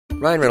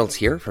Ryan Reynolds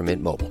here from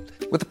Mint Mobile.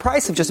 With the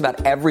price of just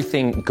about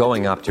everything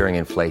going up during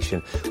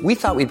inflation, we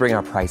thought we'd bring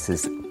our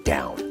prices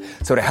down.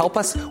 So to help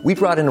us, we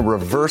brought in a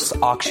reverse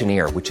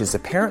auctioneer, which is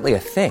apparently a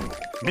thing.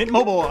 Mint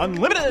Mobile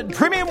Unlimited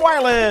Premium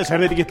Wireless. How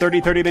to get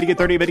 30, 30, bit to get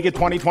 30, bit to get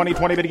 20, 20,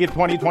 20, bit to get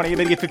 20, 20,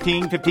 bit to get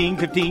 15, 15,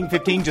 15,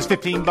 15, just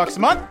 $15 a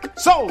month?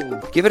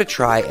 Sold! Give it a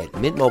try at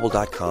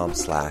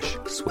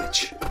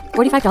mintmobile.com/switch.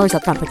 $45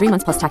 up front for 3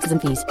 months plus taxes and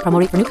fees. Promo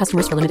rate for new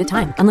customers for limited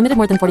time. Unlimited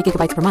more than 40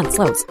 gigabytes per month.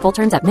 Slows full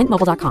terms at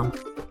mintmobile.com.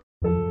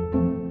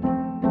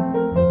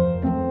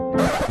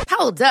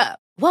 Hold up.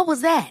 What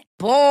was that?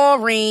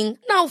 Boring.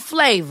 No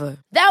flavor.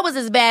 That was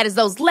as bad as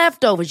those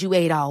leftovers you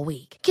ate all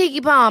week.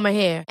 Keke Palmer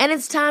here. And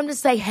it's time to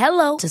say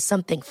hello to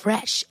something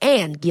fresh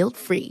and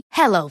guilt-free.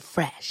 Hello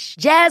Fresh.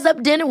 Jazz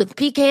up dinner with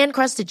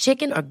pecan-crusted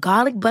chicken or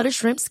garlic butter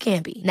shrimp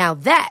scampi. Now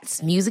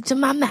that's music to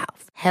my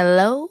mouth.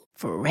 Hello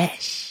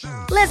Fresh.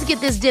 Let's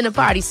get this dinner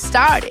party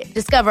started.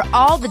 Discover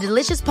all the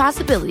delicious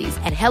possibilities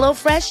at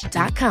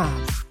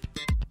hellofresh.com.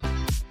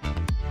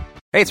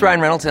 Hey, it's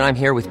Ryan Reynolds, and I'm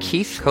here with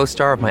Keith,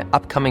 co-star of my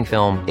upcoming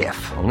film,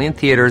 If, only in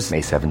theaters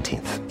May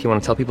 17th. Do you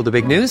want to tell people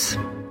the big news?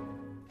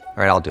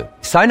 All right, I'll do it.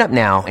 Sign up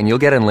now and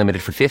you'll get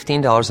unlimited for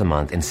 $15 a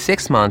month and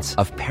 6 months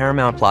of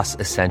Paramount Plus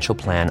Essential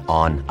Plan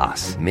on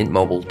us.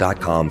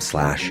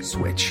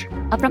 mintmobile.com/switch.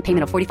 Upfront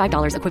payment of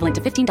 $45 equivalent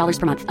to $15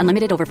 per month.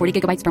 Unlimited over 40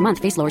 gigabytes per month.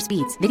 Face lower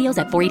speeds. Videos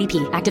at 480p.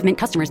 Active Mint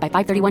customers by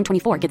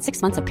 531.24 get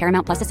 6 months of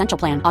Paramount Plus Essential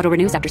Plan. Auto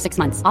renews after 6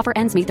 months. Offer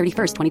ends May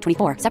 31st,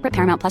 2024. Separate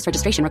Paramount Plus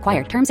registration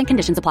required. Terms and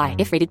conditions apply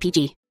if rated PG.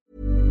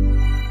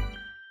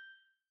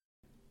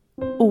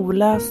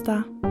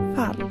 Olösta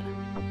fall.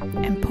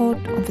 En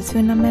podd om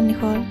försvunna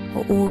människor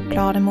och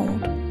oklara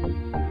mord.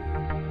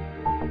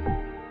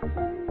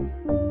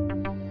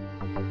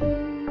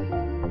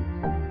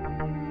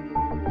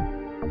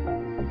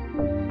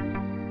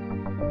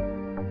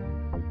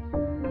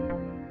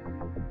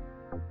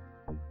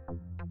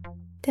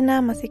 Det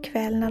närmar sig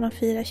kväll när de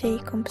 4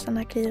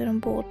 tjejkompisarna kliver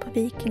ombord på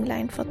Viking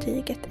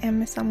Line-fartyget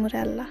MS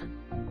Amorella.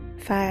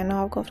 Färjan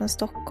avgår från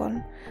Stockholm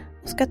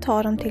och ska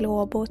ta dem till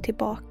Åbo och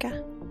tillbaka.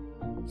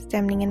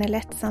 Stämningen är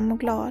lättsam och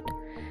glad.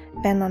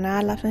 Vännerna är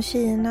alla från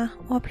Kina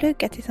och har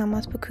pluggat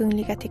tillsammans på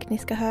Kungliga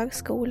Tekniska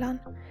högskolan.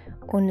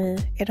 Och nu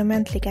är de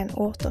äntligen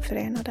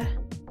återförenade.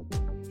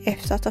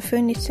 Efter att ha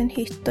funnit sin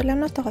hytt och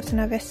lämnat av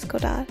sina väskor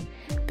där,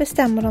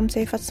 bestämmer de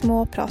sig för att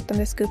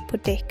småpratande ska upp på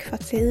däck för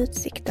att se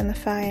utsikten när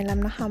färjan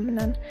lämnar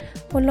hamnen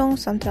och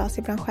långsamt dra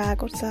sig bland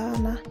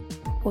skärgårdsöarna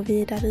och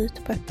vidare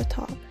ut på öppet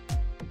hav.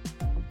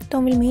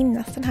 De vill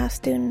minnas den här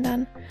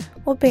stunden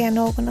och ber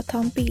någon att ta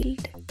en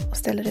bild och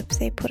ställer upp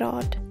sig på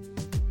rad.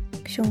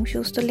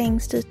 Xiong-Shu står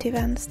längst ut till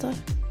vänster.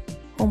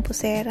 Hon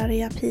poserar och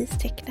gör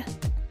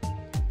peace-tecknet.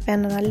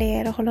 Vännerna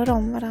ler och håller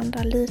om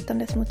varandra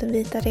lutandes mot den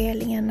vita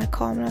relingen när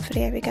kameran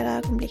förevigar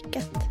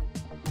ögonblicket.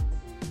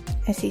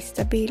 En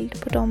sista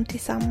bild på dem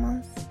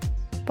tillsammans.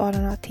 Bara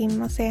några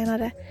timmar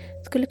senare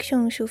skulle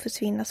Xiong-Shu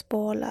försvinna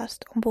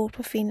spårlöst ombord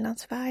på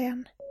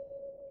Finlandsfärjan.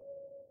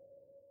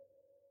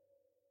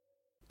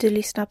 Du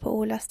lyssnar på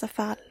Olösta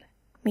fall.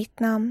 Mitt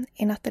namn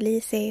är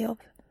Nathalie Seov.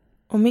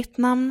 Och mitt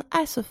namn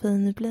är Sofie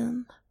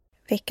Nyblin.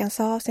 Veckans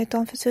avsnitt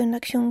om försvunna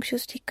Xiong-Shu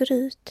sticker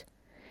ut.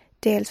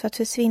 Dels för att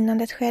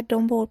försvinnandet skedde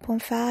ombord på en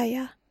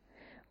färja.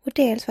 Och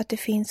dels för att det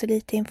finns så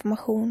lite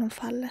information om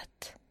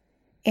fallet.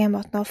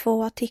 Enbart några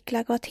få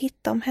artiklar går att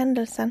hitta om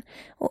händelsen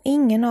och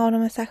ingen av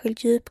dem är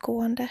särskilt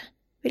djupgående.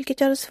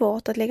 Vilket gör det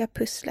svårt att lägga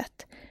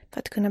pusslet för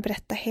att kunna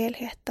berätta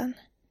helheten.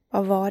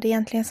 Vad var det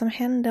egentligen som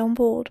hände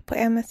ombord på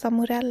MS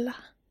Amorella?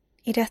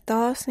 I detta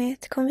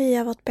avsnitt kommer vi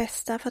göra vårt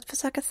bästa för att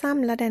försöka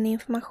samla den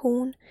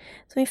information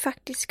som vi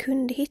faktiskt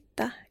kunde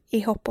hitta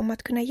i hopp om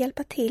att kunna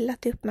hjälpa till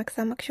att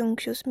uppmärksamma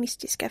Xiong-Shus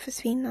mystiska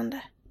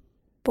försvinnande.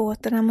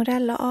 Båten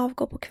Amorella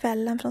avgår på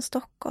kvällen från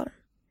Stockholm.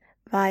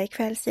 Varje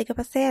kväll stiger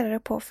passerare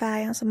på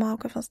färjan som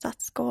avgår från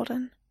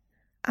Stadsgården.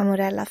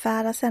 Amorella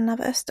färdas sedan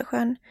över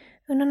Östersjön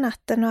under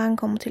natten och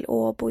ankommer till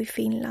Åbo i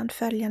Finland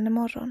följande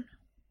morgon.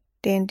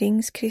 Det är en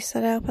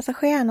dygnskryssare och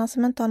passagerarna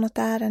som inte har något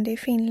ärende i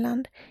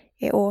Finland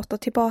är åter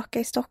tillbaka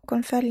i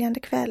Stockholm följande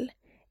kväll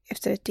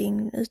efter ett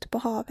dygn ute på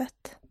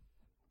havet.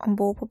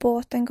 Ombord på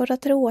båten går det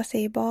att roa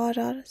sig i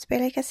barer,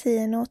 spela i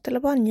kasinot eller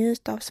bara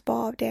njuta av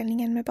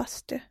spa-avdelningen med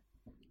bastu.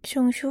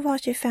 Xiong-Shu var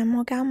 25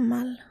 år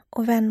gammal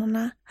och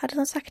vännerna hade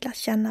som sagt lärt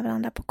känna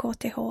varandra på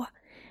KTH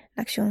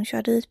när Xiong-Shu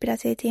hade utbildat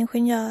sig till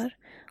ingenjör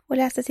och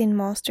läste sin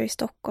master i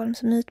Stockholm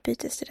som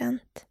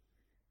utbytesstudent.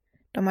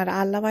 De hade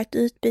alla varit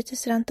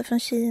utbytesstudenter från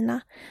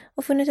Kina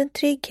och funnit en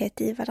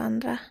trygghet i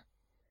varandra.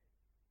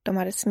 De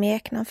hade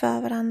smeknamn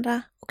för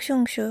varandra och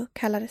Xiong-Shu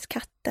kallades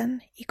katten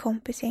i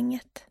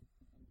kompisgänget.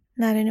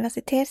 När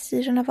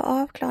universitetsstudierna var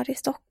avklarade i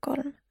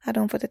Stockholm hade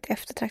hon fått ett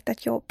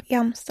eftertraktat jobb i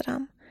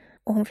Amsterdam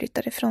och hon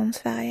flyttade från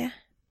Sverige.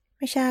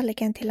 Men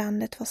kärleken till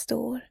landet var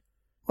stor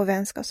och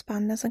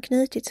vänskapsbanden som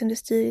knutits under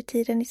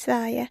studietiden i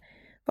Sverige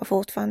var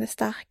fortfarande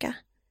starka.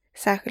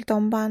 Särskilt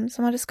de band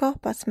som hade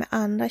skapats med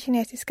andra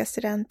kinesiska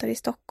studenter i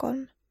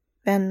Stockholm.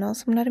 Vänner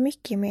som hon hade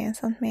mycket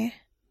gemensamt med.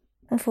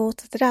 Hon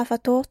fortsatte därför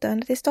att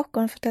återvända till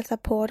Stockholm för att hälsa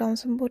på de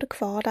som bodde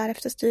kvar där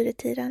efter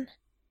studietiden.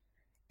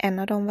 En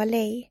av dem var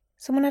Lei,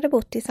 som hon hade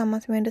bott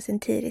tillsammans med under sin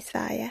tid i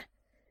Sverige.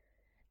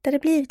 Det hade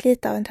blivit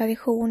lite av en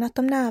tradition att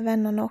de nära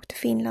vännerna åkte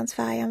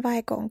Finlandsfärjan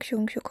varje gång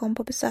Kyungshu kom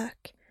på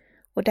besök.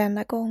 Och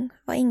denna gång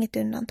var inget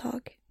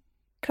undantag.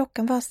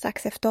 Klockan var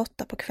strax efter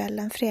 8 på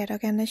kvällen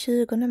fredagen den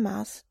 20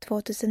 mars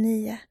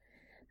 2009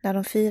 när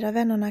de 4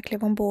 vännerna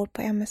klev ombord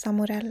på MS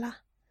Amorella.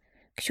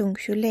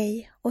 Kyungshu,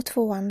 Lei och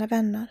 2 andra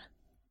vänner.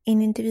 I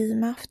en intervju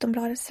med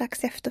Aftonbladet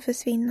strax efter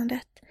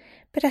försvinnandet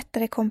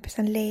berättade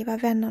kompisen Lei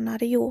vad vännerna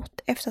hade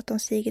gjort efter att de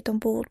stigit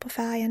ombord på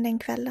färjan den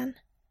kvällen.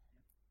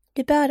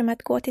 Vi började med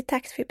att gå till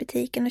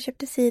taxfree-butiken och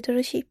köpte cider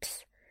och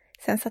chips.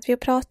 Sen satt vi och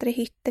pratade i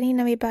hytten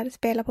innan vi började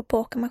spela på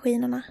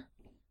pokermaskinerna.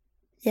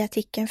 I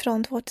artikeln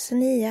från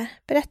 2009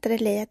 berättade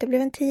Lei att det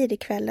blev en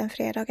tidig kväll den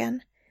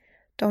fredagen.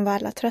 De var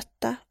alla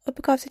trötta och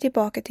begav sig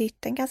tillbaka till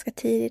hytten ganska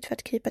tidigt för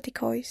att krypa till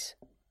kojs.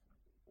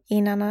 I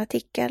en annan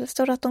artikel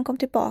står det att de kom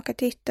tillbaka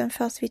till hytten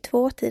först vid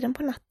 2-tiden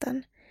på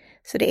natten,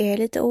 så det är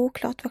lite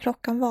oklart vad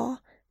klockan var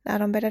när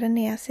de bäddade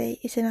ner sig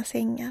i sina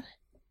sängar.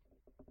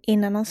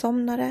 Innan de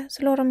somnade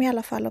så låg de i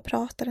alla fall och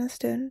pratade en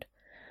stund,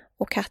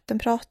 och katten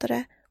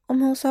pratade om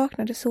hur hon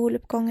saknade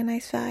soluppgångarna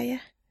i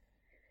Sverige.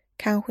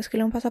 Kanske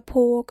skulle hon passa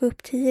på att gå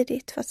upp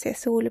tidigt för att se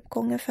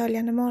soluppgången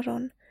följande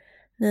morgon,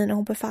 nu när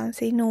hon befann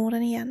sig i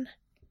Norden igen.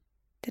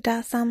 Det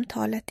där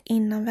samtalet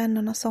innan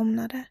vännerna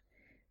somnade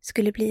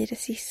skulle bli det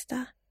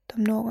sista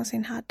de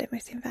någonsin hade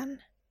med sin vän.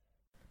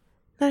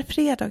 När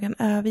fredagen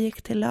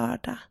övergick till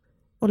lördag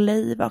och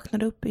Lei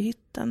vaknade upp i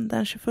hytten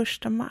den 21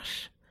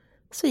 mars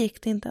så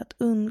gick det inte att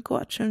undgå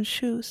att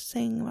Kyungshus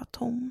säng var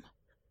tom.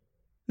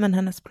 Men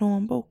hennes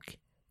plånbok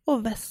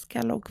och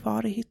väska låg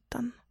kvar i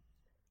hytten.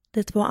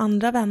 De 2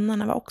 andra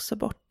vännerna var också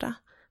borta,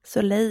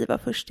 så Lei var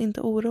först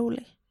inte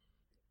orolig.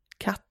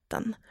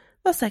 Katten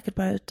var säkert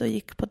bara ute och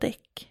gick på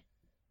däck.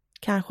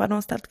 Kanske hade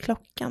hon ställt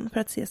klockan för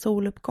att se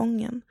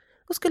soluppgången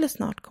och skulle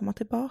snart komma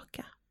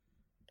tillbaka.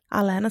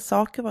 Alla hennes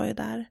saker var ju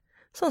där,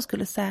 så hon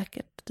skulle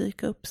säkert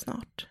dyka upp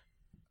snart.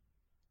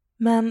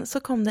 Men så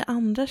kom de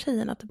andra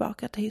tjejerna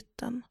tillbaka till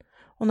hytten,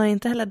 och när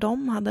inte heller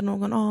de hade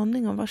någon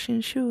aning om var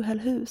Kyungshu höll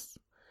hus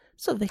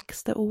så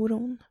växte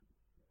oron.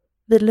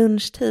 Vid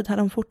lunchtid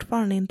hade de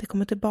fortfarande inte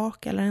kommit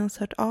tillbaka eller ens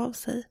hört av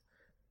sig.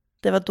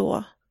 Det var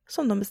då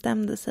som de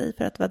bestämde sig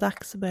för att det var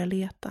dags att börja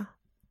leta.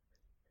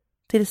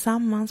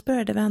 Tillsammans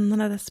började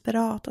vännerna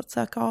desperat att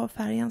söka av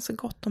färjan så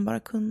gott de bara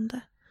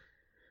kunde.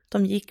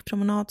 De gick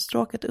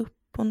promenadstråket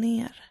upp och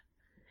ner.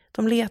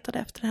 De letade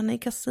efter henne i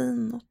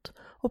kasinot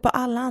och på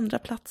alla andra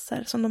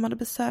platser som de hade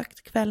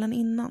besökt kvällen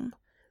innan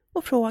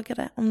och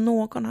frågade om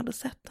någon hade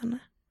sett henne.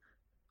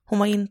 Hon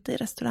var inte i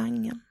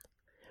restaurangen.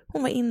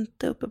 Hon var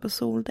inte uppe på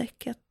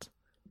soldäcket.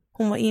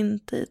 Hon var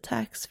inte i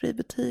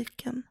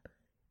taxfree-butiken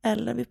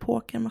eller vid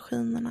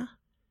pokermaskinerna.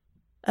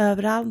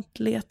 Överallt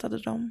letade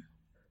de.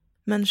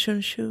 Men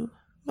Kyungshu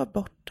var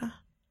borta.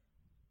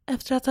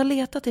 Efter att ha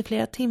letat i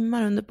flera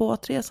timmar under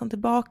båtresan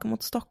tillbaka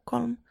mot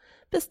Stockholm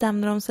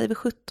bestämde de sig vid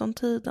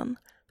 17-tiden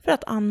för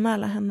att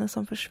anmäla henne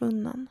som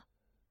försvunnen.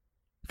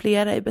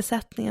 Flera i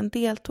besättningen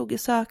deltog i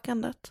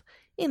sökandet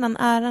innan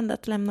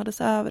ärendet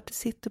lämnades över till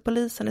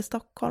Citypolisen i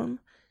Stockholm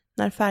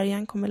när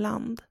färjan kom i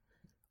land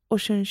och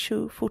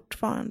Kyungshu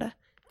fortfarande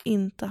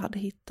inte hade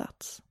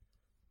hittats.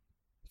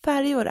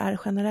 Färjor är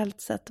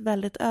generellt sett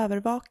väldigt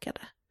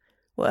övervakade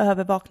och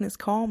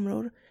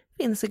övervakningskameror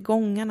finns i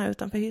gångarna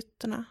utanför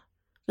hytterna,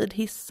 vid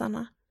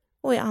hissarna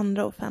och i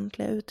andra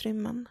offentliga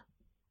utrymmen.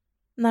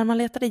 När man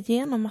letade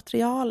igenom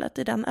materialet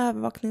i den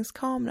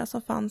övervakningskamera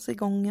som fanns i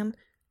gången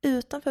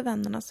utanför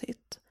vännernas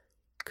hytt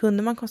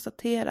kunde man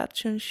konstatera att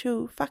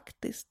Kyungshu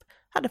faktiskt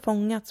hade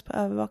fångats på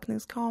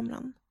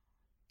övervakningskameran.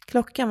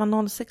 Klockan var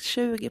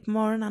 06:20 på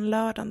morgonen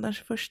lördagen den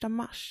 21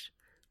 mars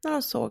när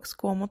de sågs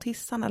gå mot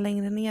hissarna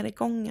längre ner i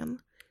gången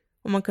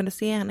och man kunde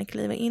se henne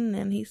kliva in i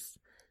en hiss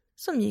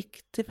som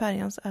gick till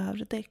färjans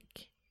övre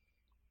däck.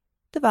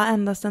 Det var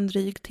endast en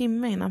dryg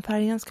timme innan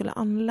färjan skulle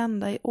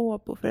anlända i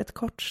Åbo för ett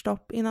kort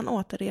stopp innan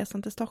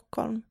återresan till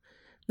Stockholm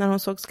när hon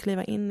sågs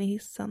kliva in i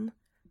hissen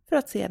för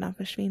att sedan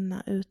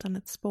försvinna utan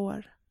ett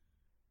spår.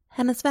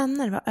 Hennes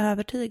vänner var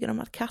övertygade om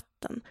att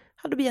katten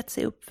hade begett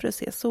sig upp för att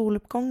se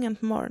soluppgången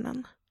på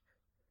morgonen.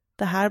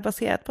 Det här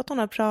baserat på att hon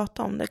hade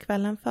pratat om det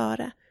kvällen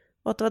före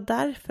och att det var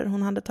därför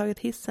hon hade tagit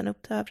hissen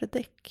upp till övre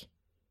däck.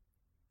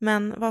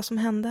 Men vad som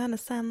hände henne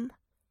sen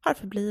har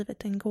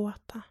förblivit en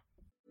gåta.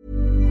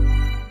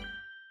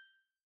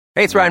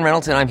 Hey, it's Ryan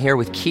Reynolds, and I'm here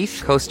with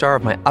Keith, co-star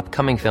of my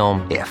upcoming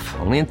film, If,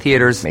 only in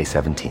theaters May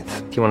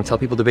 17th. Do you want to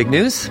tell people the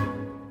big news?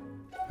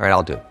 All right,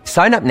 I'll do it.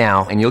 Sign up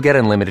now and you'll get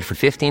unlimited for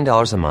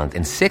 $15 a month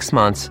and 6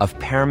 months of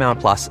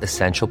Paramount Plus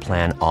Essential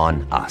Plan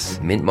on us.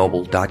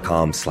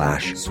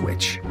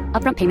 MintMobile.com/switch.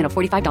 Upfront payment of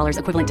 $45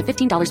 equivalent to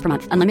 $15 per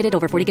month. Unlimited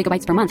over 40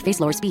 gigabytes per month.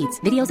 Face lower speeds.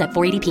 Videos at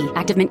 480p.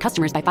 Active Mint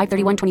customers by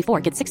 531.24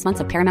 get 6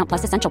 months of Paramount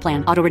Plus Essential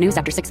Plan. Auto renews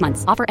after 6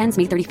 months. Offer ends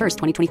May 31st,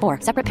 2024.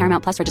 Separate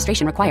Paramount Plus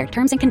registration required.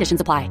 Terms and conditions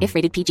apply if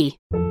rated PG.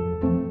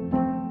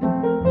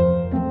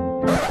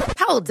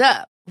 Hold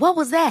up. What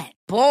was that?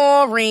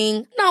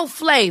 Boring. No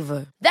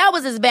flavor. That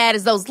was as bad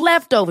as those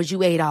leftovers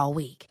you ate all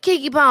week.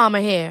 Keke Palmer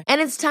here. And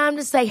it's time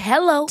to say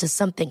hello to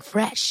something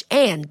fresh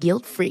and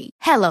guilt-free.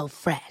 Hello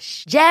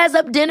Fresh. Jazz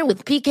up dinner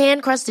with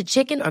pecan-crusted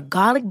chicken or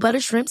garlic butter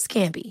shrimp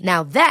scampi.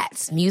 Now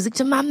that's music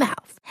to my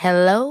mouth.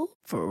 Hello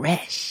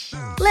Fresh.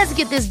 Let's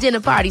get this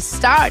dinner party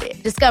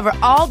started. Discover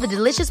all the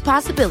delicious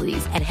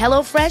possibilities at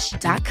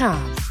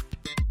hellofresh.com.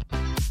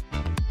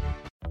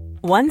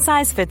 One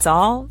size fits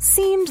all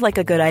seemed like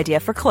a good idea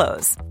for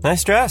clothes.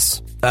 Nice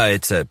dress.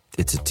 It's a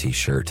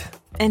t-shirt.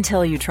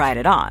 Until you tried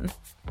it on.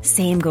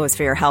 Same goes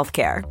for your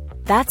healthcare.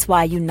 That's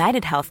why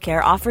United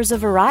Healthcare offers a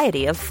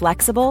variety of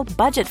flexible,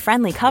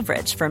 budget-friendly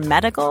coverage for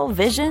medical,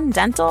 vision,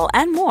 dental,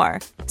 and more.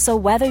 So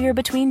whether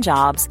you're between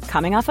jobs,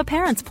 coming off a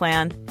parent's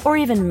plan, or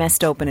even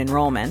missed open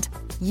enrollment,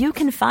 you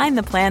can find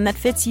the plan that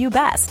fits you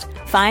best.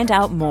 Find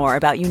out more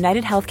about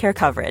United Healthcare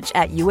coverage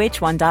at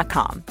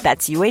uh1.com.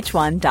 That's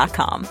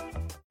uh1.com.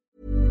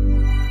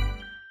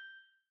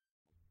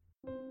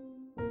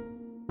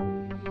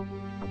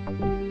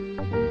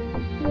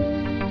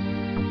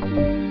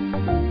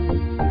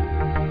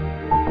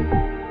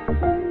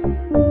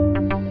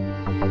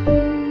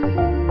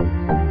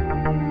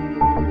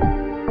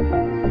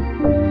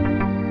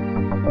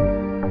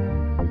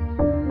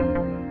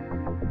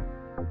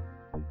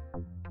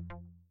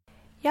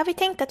 Ja, vi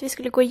tänkte att vi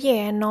skulle gå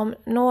igenom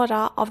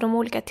några av de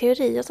olika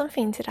teorier som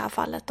finns i det här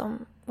fallet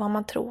om vad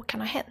man tror kan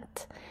ha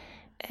hänt.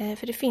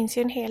 För det finns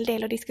ju en hel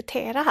del att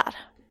diskutera här.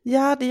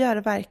 Ja, det gör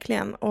det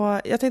verkligen.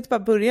 Och jag tänkte bara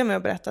börja med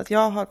att berätta att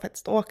jag har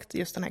faktiskt åkt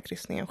just den här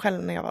kryssningen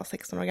själv när jag var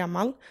 16 år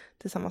gammal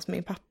tillsammans med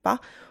min pappa.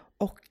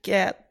 Och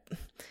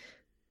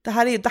det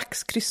här är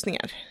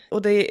dagskryssningar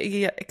och det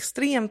är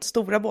extremt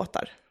stora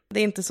båtar. Det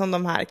är inte som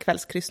de här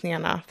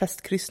kvällskryssningarna,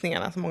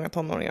 festkryssningarna som många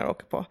tonåringar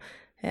åker på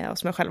och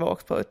som jag själv har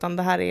åkt på, utan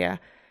det här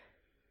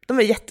de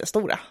är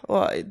jättestora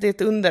och det är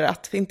ett under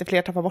att inte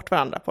fler tappar bort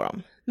varandra på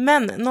dem.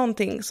 Men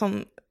någonting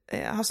som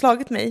har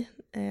slagit mig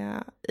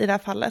i det här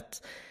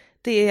fallet,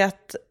 det är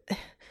att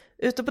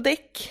ute på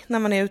däck, när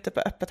man är ute på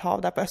öppet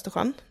hav där på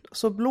Östersjön,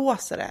 så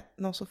blåser det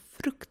något så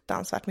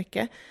fruktansvärt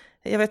mycket.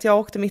 Jag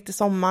åkte mitt i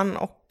sommaren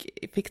och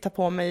fick ta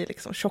på mig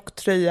liksom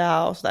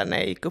tjocktröja och sådär när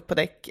jag gick upp på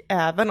däck,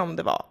 även om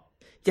det var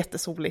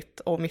jättesoligt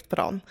och mitt på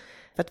dagen,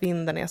 för att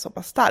vinden är så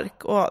pass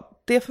stark. Och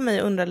det för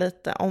mig undrar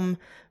lite om,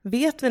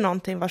 vet vi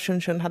någonting vad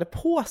Chun Chun hade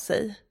på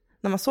sig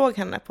när man såg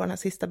henne på den här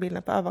sista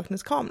bilden på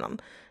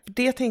övervakningskameran?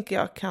 Det tänker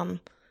jag kan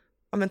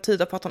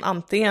tyda på att hon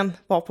antingen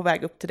var på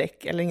väg upp till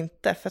däck eller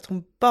inte, för att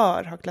hon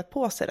bör ha klätt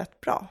på sig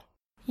rätt bra.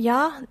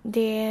 Ja,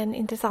 det är en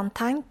intressant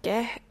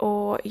tanke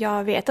och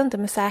jag vet inte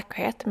med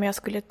säkerhet, men jag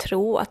skulle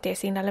tro att det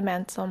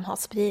signalement som har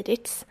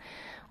spridits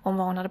om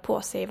vad hon hade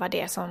på sig var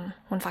det som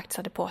hon faktiskt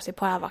hade på sig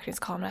på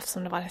övervakningskameran,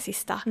 eftersom det var den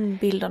sista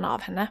bilden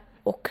av henne.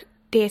 Och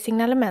det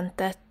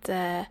signalementet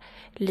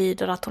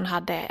lyder att hon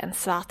hade en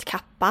svart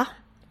kappa,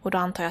 och då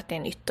antar jag att det är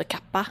en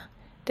ytterkappa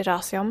det rör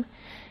sig om.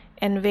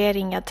 En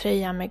V-ringad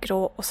tröja med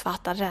grå och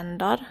svarta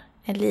ränder,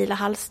 en lila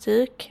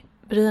halsduk,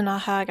 bruna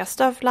höga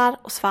stövlar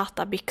och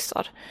svarta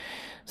byxor.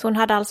 Så hon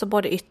hade alltså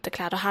både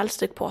ytterkläder och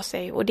halsduk på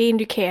sig, och det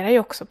indikerar ju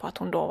också på att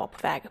hon då var på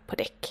väg på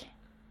däck.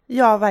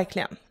 Ja,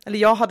 verkligen. Eller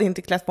jag hade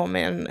inte klätt på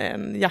mig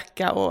en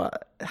jacka och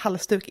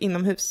halsduk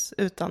inomhus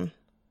utan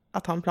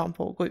att ha en plan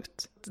på att gå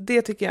ut.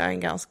 Det tycker jag är en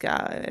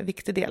ganska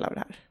viktig del av det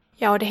här.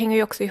 Ja, och det hänger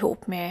ju också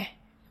ihop med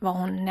vad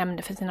hon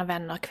nämnde för sina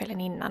vänner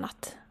kvällen innan,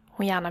 att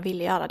hon gärna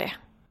ville göra det.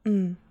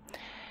 Mm.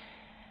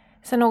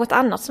 Sen något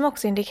annat som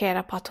också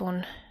indikerar på att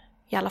hon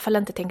i alla fall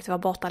inte tänkte vara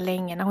borta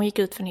länge när hon gick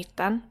ut från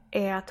hytten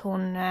är att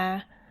hon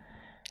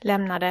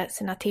lämnade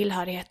sina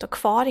tillhörigheter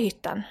kvar i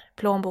hytten,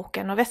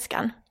 plånboken och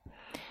väskan.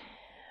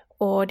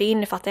 Och det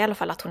innefattar i alla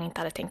fall att hon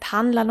inte hade tänkt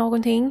handla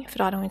någonting, för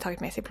då hade hon tagit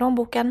med sig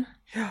plånboken.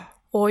 Ja.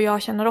 Och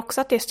jag känner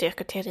också att det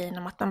styrker teorin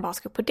om att man bara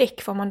ska upp på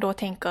däck, för man då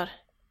tänker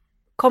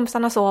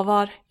kompisarna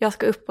sover, jag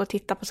ska upp och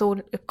titta på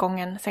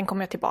soluppgången, sen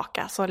kommer jag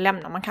tillbaka. Så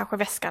lämnar man kanske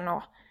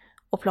väskan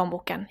och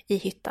plånboken i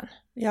hytten.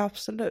 Ja,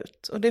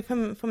 absolut. Och det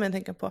får mig att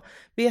tänka på,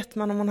 vet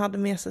man om hon hade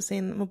med sig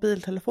sin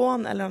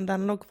mobiltelefon eller om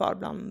den låg kvar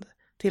bland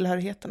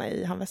tillhörigheterna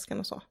i handväskan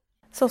och så?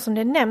 Så som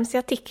det nämns i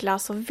artiklar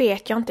så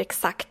vet jag inte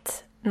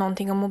exakt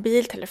någonting om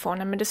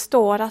mobiltelefonen, men det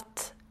står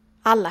att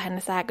alla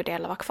hennes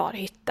ägodelar var kvar i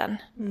hytten.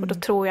 Och då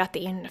tror jag att det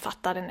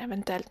innefattar en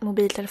eventuellt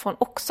mobiltelefon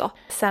också.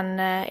 Sen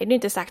är det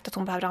inte sagt att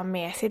hon behövde ha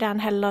med sig den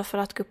heller för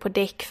att gå upp på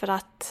däck, för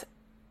att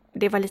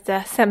det var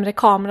lite sämre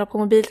kameror på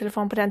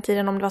mobiltelefon på den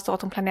tiden. Om det var så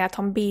att hon planerade att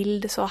ta en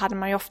bild, så hade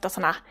man ju ofta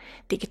sådana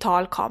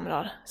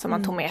digitalkameror som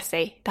man tog med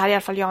sig. Det hade i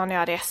alla fall jag när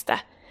jag reste.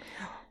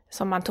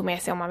 Som man tog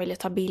med sig om man ville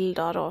ta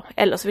bilder.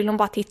 Eller så ville hon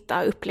bara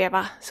titta och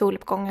uppleva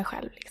soluppgången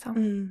själv.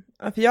 Liksom.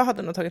 Ja, för jag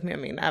hade nog tagit med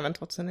min även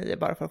 2009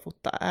 bara för att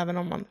fota. Även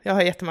om jag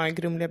har jättemånga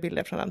grumliga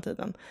bilder från den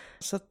tiden.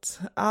 Så att,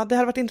 ja, det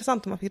hade varit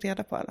intressant om man fick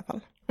reda på i alla fall.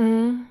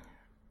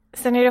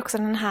 Sen är det också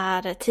den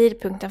här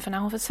tidpunkten för när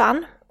hon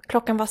försvann.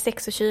 Klockan var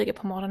 6:20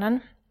 på morgonen.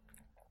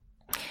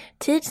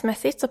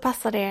 Tidsmässigt så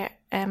passar det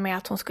med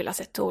att hon skulle ha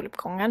sett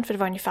soluppgången, för det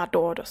var ungefär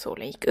då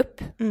solen gick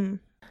upp.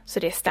 Så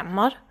det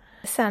stämmer.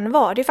 Sen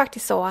var det ju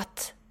faktiskt så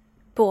att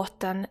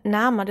båten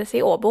närmade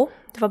sig Åbo.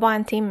 Det var bara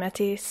en timme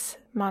tills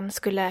man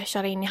skulle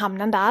köra in i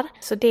hamnen där.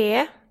 Så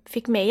det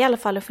fick mig i alla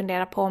fall att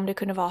fundera på om det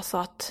kunde vara så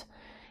att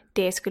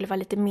det skulle vara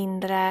lite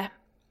mindre,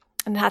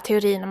 den här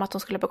teorin om att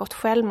de skulle ha begått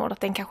självmord, att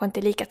den kanske inte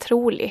är lika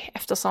trolig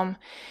eftersom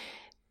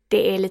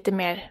det är lite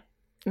mer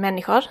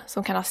människor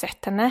som kan ha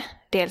sett henne.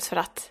 Dels för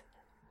att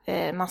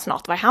man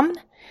snart var i hamn,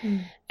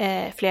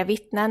 fler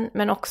vittnen,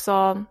 men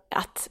också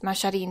att man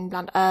kör in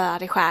bland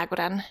öar i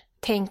skärgården.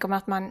 Tänk om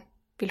att man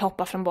vill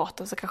hoppa från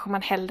båten så kanske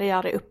man hellre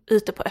gör det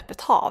ute på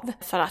öppet hav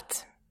för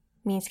att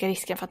minska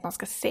risken för att man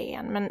ska se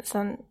en. Men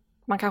sen,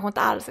 man kanske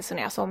inte alls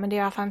resonerar så, men det är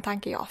i alla fall en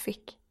tanke jag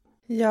fick.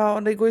 Ja,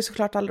 och det går ju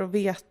såklart aldrig att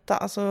veta.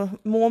 Alltså,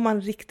 mår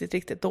man riktigt,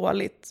 riktigt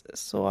dåligt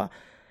så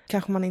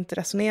kanske man inte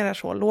resonerar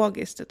så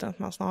logiskt utan att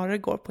man snarare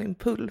går på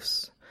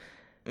impuls.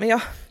 Men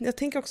jag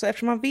tänker också,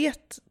 eftersom man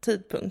vet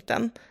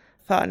tidpunkten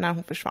för när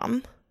hon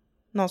försvann,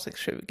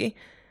 06:20,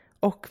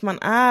 och man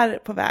är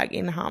på väg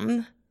in i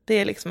hamn. Det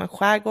är liksom en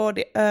skärgård,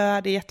 det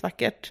är det är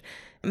jättevackert.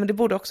 Men det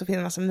borde också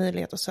finnas en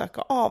möjlighet att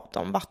söka av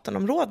de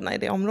vattenområdena i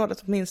det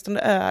området,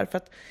 åtminstone öar. För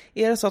att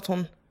är det så att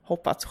hon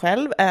hoppat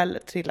själv eller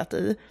trillat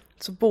i,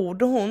 så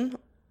borde hon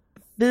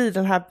vid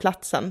den här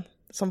platsen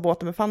som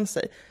båten befann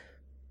sig,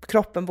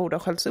 kroppen borde ha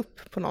sköljts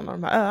upp på någon av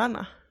de här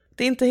öarna.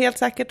 Det är inte helt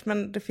säkert,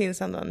 men det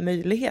finns ändå en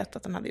möjlighet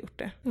att den hade gjort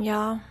det.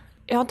 Ja,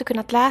 jag har inte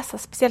kunnat läsa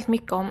speciellt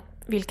mycket om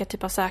vilka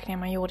typer av sökningar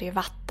man gjorde i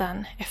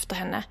vatten efter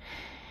henne.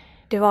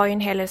 Det var ju en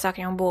hel del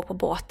sökningar ombord på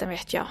båten,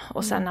 vet jag.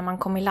 Och sen när man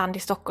kom i land i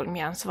Stockholm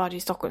igen så var det ju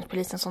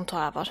Stockholmspolisen som tog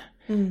över.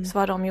 Så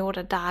vad de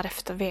gjorde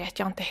därefter vet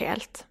jag inte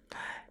helt.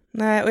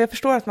 Nej, och jag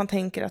förstår att man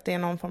tänker att det är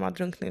någon form av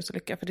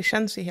drunkningsolycka, för det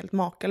känns ju helt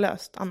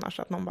makalöst annars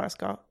att någon bara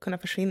ska kunna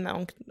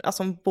försvinna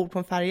alltså ombord på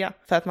en färja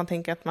för att man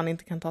tänker att man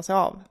inte kan ta sig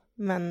av.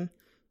 Men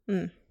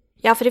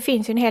Ja, för det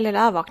finns ju en hel del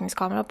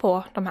övervakningskameror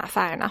på de här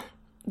färgerna.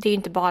 Det är ju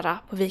inte bara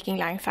på Viking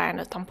Line-färgen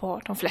utan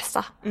på de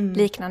flesta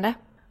liknande.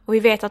 Och vi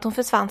vet att hon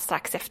försvann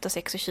strax efter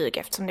 6:20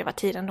 eftersom det var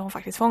tiden då hon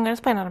faktiskt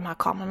fångades på en av de här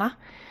kamerorna.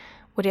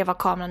 Och det var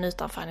kameran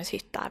utanför hennes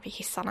hytt där vid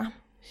hissarna.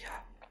 Ja.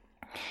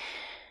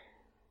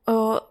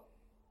 Och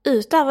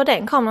utöver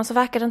den kameran så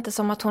verkar det inte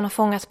som att hon har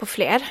fångats på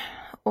fler.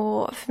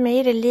 Och för mig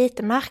är det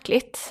lite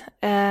märkligt.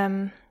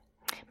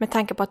 Med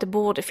tanke på att det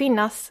borde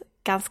finnas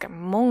ganska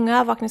många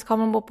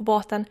övervakningskameror ombord på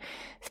båten.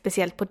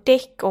 Speciellt på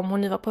däck. Om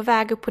hon nu var på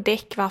väg upp på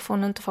däck, varför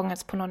hon inte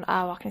fångats på någon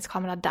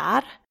övervakningskamera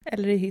där.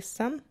 Eller i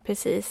hissen.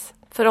 Precis.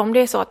 För om det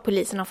är så att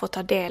polisen har fått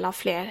ta del av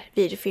fler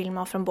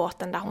videofilmer från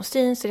båten där hon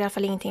syns, så är det i alla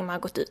fall ingenting man har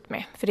gått ut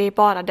med. För det är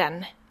bara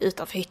den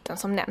utanför hytten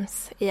som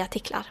nämns i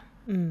artiklar.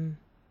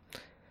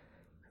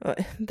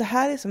 Det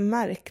här är så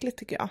märkligt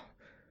tycker jag.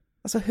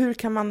 Alltså hur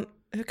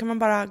kan man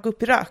bara gå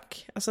upp i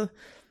rök? Alltså,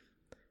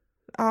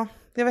 ja,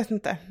 jag vet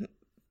inte.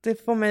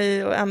 Det får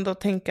mig ändå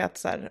tänka att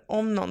så här,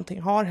 om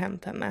någonting har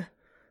hänt henne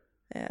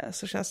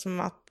så känns det som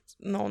att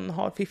någon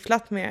har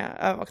fifflat med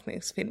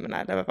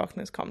övervakningsfilmerna eller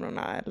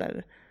övervakningskamerorna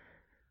eller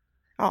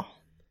ja.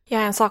 Ja,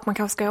 en sak man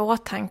kanske ska ha i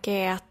åtanke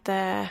är att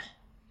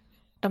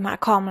de här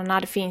kamerorna,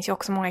 det finns ju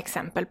också många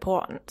exempel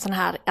på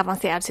sådana här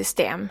avancerade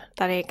system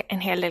där det är en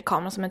hel del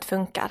kameror som inte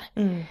funkar.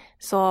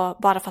 Så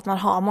bara för att man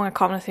har många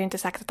kameror så är det inte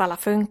säkert att alla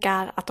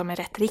funkar, att de är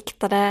rätt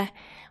riktade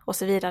och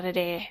så vidare.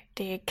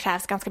 Det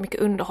krävs ganska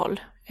mycket underhåll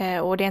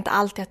och det är inte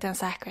alltid att den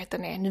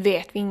säkerheten är, nu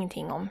vet vi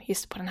ingenting om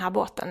just på den här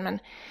båten, men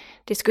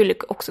det skulle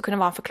också kunna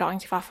vara en förklaring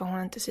till varför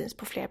hon inte syns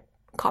på fler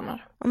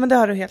kameror. Ja, men det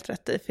har du helt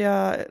rätt i, för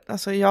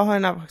jag har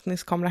en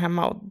övervakningskamera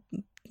hemma och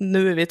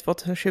nu är vi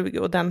 2020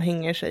 och den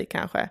hänger sig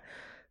kanske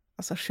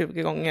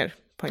 20 gånger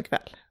på en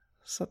kväll.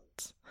 Så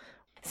att...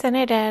 Sen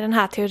är det den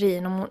här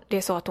teorin om det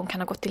är så att hon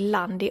kan ha gått i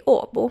land i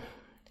Åbo.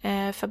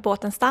 För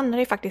båten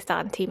stannade ju faktiskt där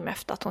en timme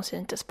efter att hon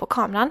syntes på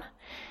kameran.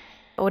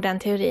 Och den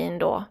teorin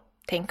då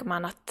tänker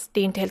man att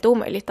det är inte helt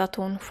omöjligt att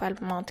hon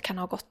självmant kan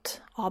ha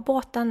gått av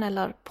båten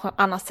eller på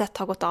annat sätt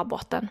ha gått av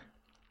båten.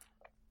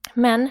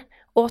 Men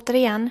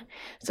återigen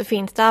så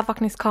finns det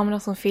övervakningskameror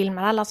som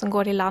filmar alla som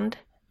går i land.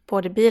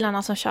 Både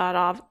bilarna som kör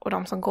av och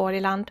de som går i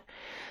land.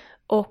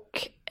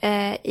 Och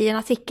i en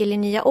artikel i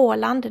Nya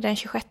Åland den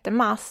 26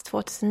 mars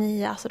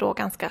 2009, alltså då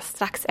ganska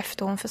strax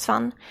efter hon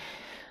försvann,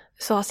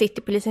 så har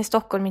Citypolisen i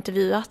Stockholm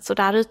intervjuats och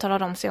där uttalar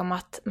de sig om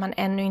att man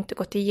ännu inte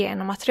gått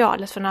igenom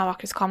materialet för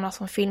övervakningskameror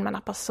som filmar när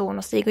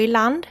personer stiger i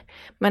land,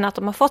 men att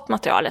de har fått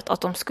materialet och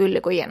att de skulle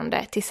gå igenom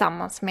det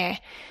tillsammans med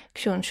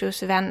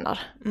Xunshus vänner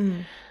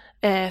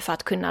för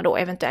att kunna då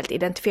eventuellt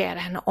identifiera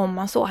henne om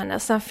man såg henne.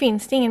 Sen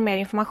finns det ingen mer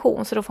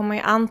information, så då får man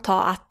ju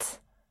anta att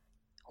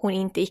hon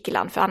inte gick i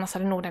land, för annars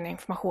hade nog den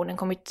informationen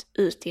kommit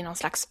ut i någon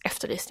slags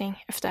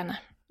efterlysning efter henne.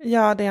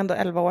 Ja, det är ändå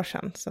 11 år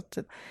sedan. Så att,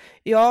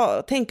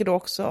 jag tänker då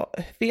också,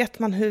 vet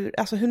man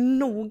hur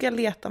noga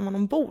letar man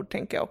ombord,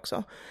 tänker jag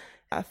också.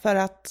 För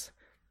att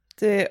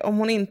om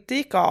hon inte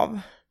gick av,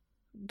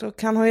 då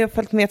kan hon ju ha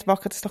följt med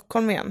tillbaka till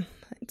Stockholm igen.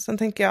 Sen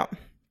tänker jag,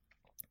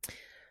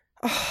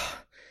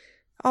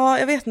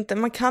 jag vet inte,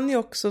 man kan ju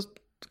också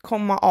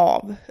komma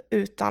av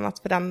utan att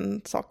för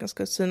den saken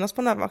skulle synas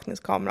på en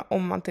övervakningskamera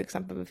om man till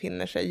exempel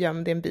befinner sig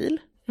gömd i en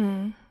bil.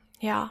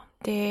 Ja,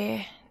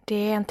 det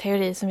är en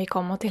teori som vi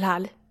kommer till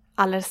här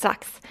alldeles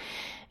strax.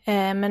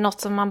 Men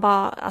något som man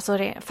bara, alltså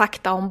det är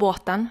fakta om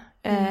båten.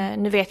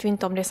 Nu vet vi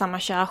inte om det är samma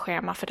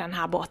körschema för den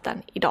här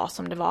båten idag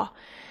som det var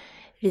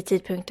vid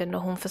tidpunkten då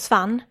hon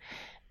försvann.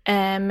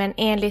 Men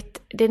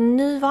enligt det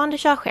nuvarande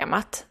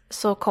körschemat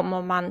så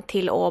kommer man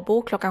till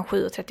Åbo klockan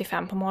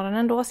 7.35 på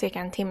morgonen då, cirka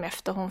en timme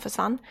efter hon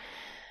försvann.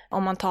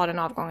 Om man tar den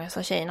avgången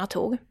som tjejerna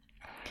tog.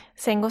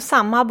 Sen går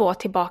samma båt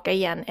tillbaka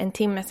igen en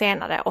timme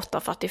senare,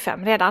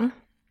 8.45 redan.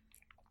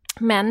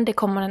 Men det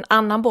kommer en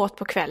annan båt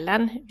på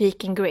kvällen,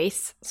 Viking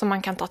Grace, som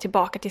man kan ta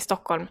tillbaka till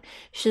Stockholm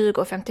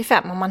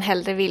 20.55 om man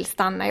hellre vill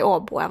stanna i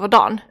Åbo över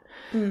dagen.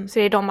 Så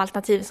det är de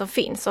alternativen som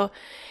finns. Och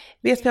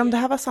vet vi om det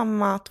här var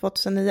samma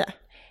 2009?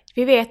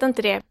 Vi vet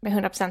inte det med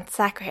 100%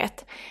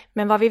 säkerhet.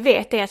 Men vad vi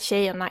vet är att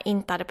tjejerna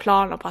inte hade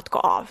planer på att gå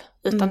av.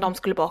 Utan de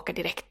skulle bara åka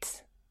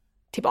direkt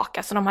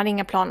tillbaka. Så de hade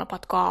inga planer på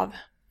att gå av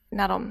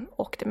när de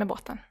åkte med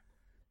båten.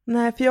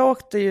 Nej, för jag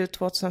åkte ju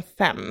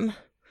 2005.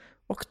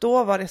 Och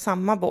då var det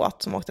samma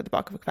båt som åkte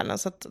tillbaka på kvällen.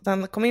 Så att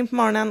den kom in på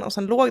morgonen och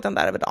sen låg den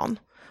där över dagen.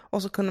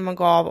 Och så kunde man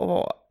gå av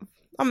och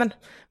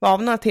var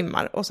av några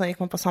timmar. Och sen gick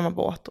man på samma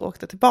båt och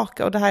åkte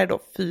tillbaka. Och det här är då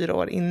 4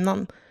 år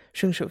innan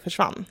Chungju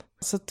försvann.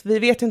 Så att vi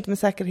vet ju inte med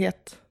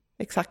säkerhet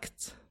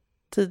exakt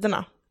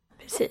tiderna.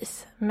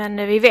 Precis,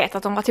 men vi vet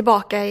att de var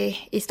tillbaka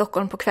i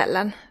Stockholm på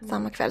kvällen,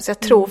 samma kväll. Så jag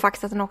tror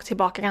faktiskt att den åkte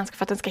tillbaka ganska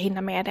för att den ska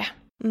hinna med det.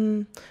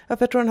 Ja,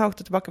 för jag tror den här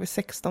åkte tillbaka vid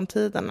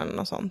 16-tiden eller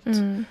något sånt.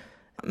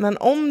 Men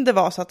om det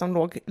var så att de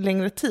låg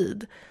längre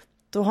tid,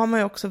 då har man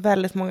ju också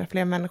väldigt många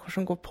fler människor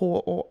som går på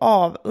och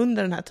av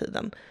under den här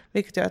tiden.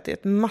 Vilket gör att det är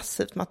ett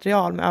massivt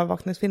material med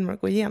övervakningsfilmer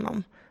att gå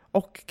igenom.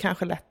 Och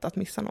kanske lätt att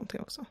missa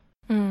någonting också.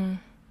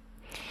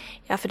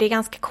 Ja, för det är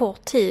ganska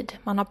kort tid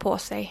man har på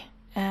sig.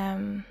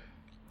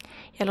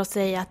 Jag låter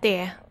säga att det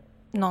är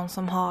någon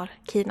som har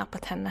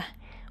kidnappat henne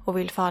och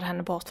vill föra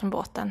henne bort från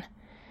båten.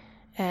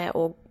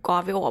 Och gå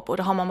av i Åbo,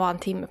 då har man bara en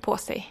timme på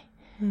sig.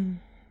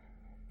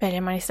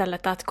 Väljer man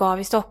istället att gå av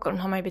i Stockholm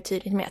har man ju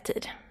betydligt mer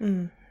tid.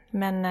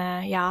 Men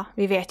ja,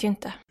 vi vet ju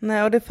inte.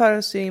 Nej, och det för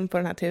oss ju in på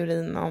den här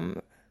teorin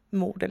om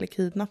mord eller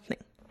kidnappning.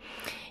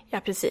 Ja,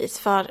 precis.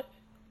 För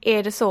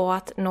är det så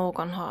att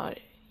någon har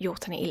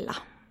gjort henne illa,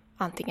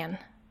 antingen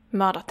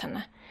mördat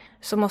henne,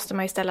 så måste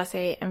man ju ställa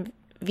sig en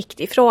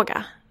viktig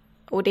fråga.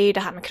 Och det är ju det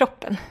här med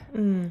kroppen.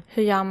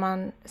 Hur gör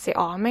man sig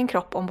av med en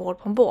kropp ombord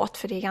på en båt?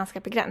 För det är ganska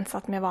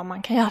begränsat med vad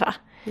man kan göra.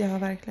 Ja,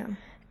 verkligen.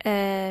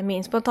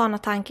 Min spontana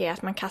tanke är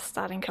att man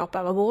kastar en kropp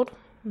över bord.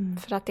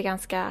 För att det är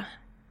ganska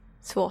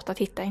svårt att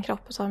hitta en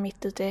kropp så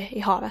mitt ute i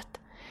havet.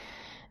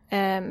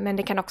 Men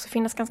det kan också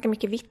finnas ganska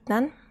mycket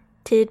vittnen.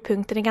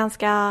 Tidpunkten är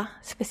ganska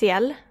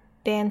speciell.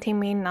 Det är en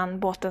timme innan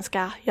båten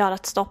ska göra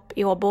ett stopp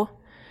i Åbo.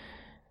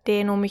 Det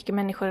är nog mycket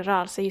människor i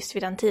rörelse just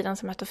vid den tiden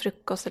som äter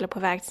frukost eller på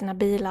väg till sina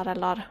bilar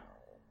eller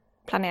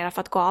planerar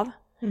för att gå av.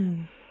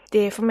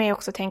 Det får mig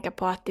också tänka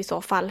på att i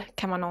så fall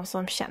kan man någon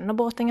som känner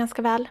båten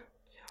ganska väl.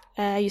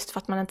 Just för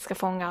att man inte ska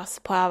fångas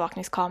på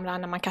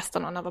övervakningskameran när man kastar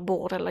någon över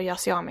bord eller gör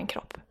sig av med en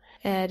kropp.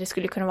 Det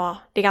skulle kunna vara,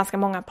 det är ganska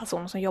många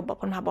personer som jobbar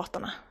på de här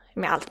båtarna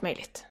med allt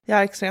möjligt.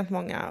 Ja, extremt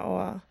många,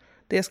 och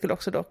det skulle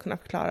också då kunna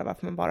förklara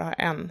varför man bara har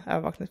en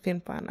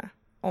övervakningsfilm på henne,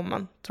 om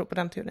man tror på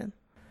den teorin.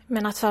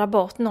 Men att föra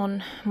bort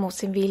någon mot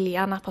sin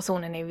vilja när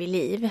personen är vid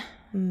liv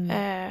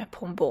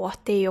på en båt,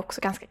 det är ju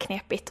också ganska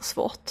knepigt och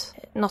svårt.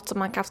 Något som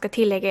man kanske ska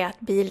tillägga är att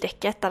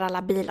bildäcket där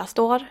alla bilar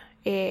står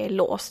är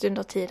låst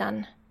under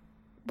tiden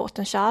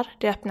båten kör.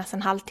 Det öppnas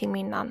en halvtimme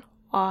innan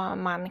och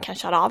man kan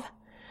köra av.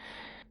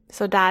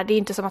 Så där, det är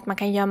inte som att man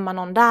kan gömma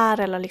någon där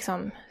eller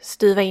liksom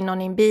stuva in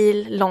någon i en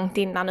bil långt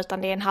innan,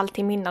 utan det är en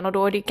halvtimme innan och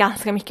då är det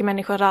ganska mycket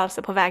människor rör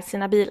sig på väg till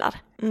sina bilar.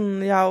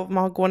 Ja, och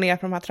man går ner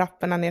på de här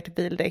trapporna ner till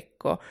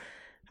bildäck och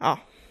ja.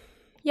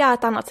 Ja,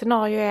 ett annat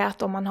scenario är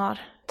att om man har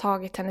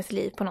tagit hennes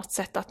liv på något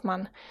sätt, att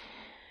man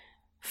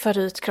för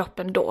ut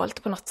kroppen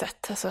dolt på något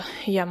sätt. Alltså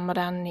gömmer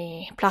den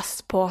i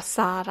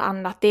plastpåsar,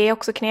 annat. Det är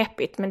också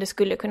knepigt, men det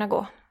skulle kunna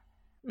gå.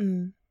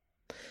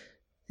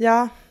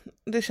 Ja,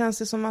 det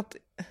känns ju som att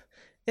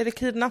är det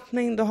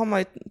kidnappning, då har man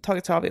ju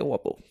tagit sig av i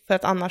Åbo. För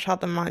att annars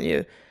hade man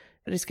ju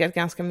riskerat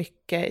ganska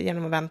mycket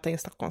genom att vänta in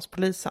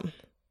Stockholmspolisen.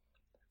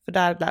 För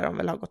där lär de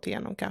väl ha gått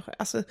igenom kanske.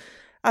 Alltså,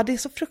 ja, det är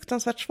så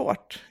fruktansvärt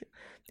svårt.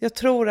 Jag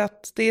tror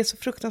att det är så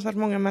fruktansvärt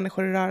många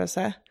människor i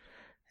rörelse.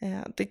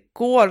 Det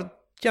går att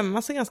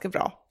gömma sig ganska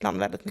bra bland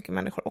väldigt mycket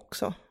människor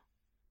också.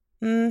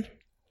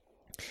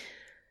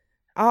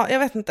 Ja, jag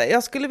vet inte.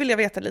 Jag skulle vilja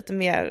veta lite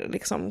mer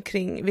liksom,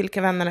 kring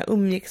vilka vännerna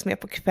umgicks med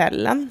på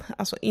kvällen.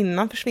 Alltså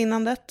innan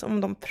försvinnandet.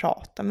 Om de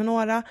pratar med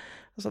några.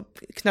 Alltså,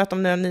 knöt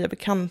de några nya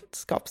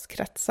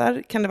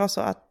bekantskapskretsar. Kan det vara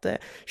så att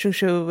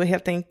Chungju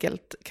helt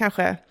enkelt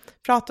kanske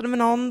pratade med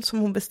någon som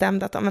hon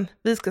bestämde att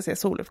vi ska se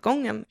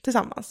soluppgången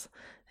tillsammans.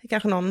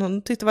 Kanske någon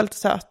hon tyckte var lite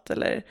söt.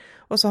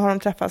 Och så har de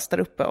träffats där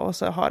uppe och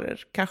så har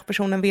kanske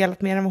personen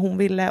velat mer än vad hon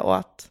ville och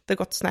att det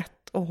gått snett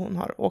och hon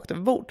har åkt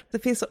över bord. Det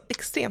finns så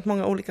extremt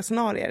många olika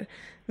scenarier.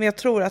 Men jag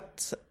tror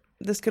att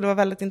det skulle vara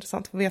väldigt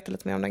intressant att få veta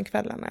lite mer om den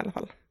kvällen i alla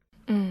fall.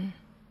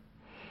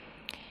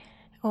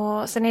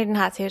 Och sen är den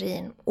här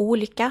teorin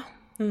olycka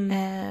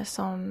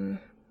som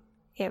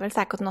är väl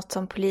säkert något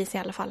som polisen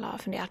i alla fall har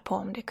funderat på,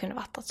 om det kunde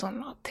varit att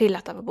hon har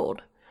trillat över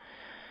bord.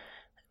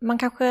 Man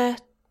kanske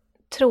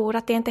tror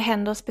att det inte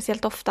händer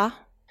speciellt ofta,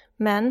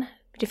 men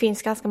det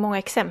finns ganska många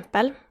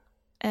exempel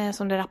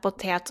som det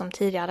rapporterats om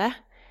tidigare.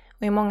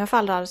 Och i många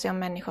fall rör det sig om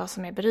människor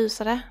som är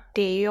berusade.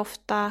 Det är ju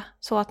ofta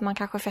så att man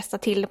kanske fäster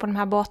till det på de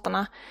här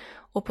båtarna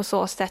och på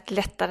så sätt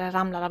lättare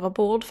ramlar över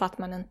bord för att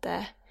man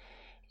inte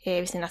är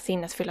vid sina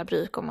sinnesfulla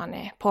bruk om man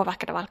är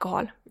påverkad av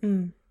alkohol.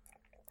 Mm.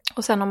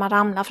 Och sen om man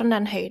ramlar från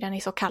den höjden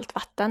i så kallt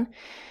vatten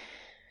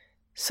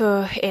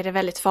så är det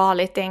väldigt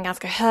farligt. Det är en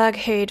ganska hög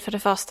höjd för det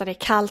första. Det är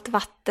kallt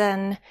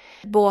vatten,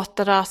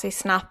 båten rör sig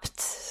snabbt,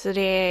 så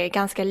det är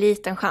ganska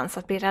liten chans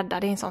att bli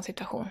räddad i en sån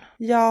situation.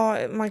 Ja,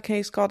 man kan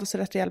ju skada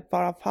sig rätt rejält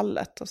bara av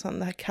fallet och sen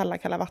det här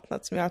kalla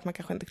vattnet som gör att man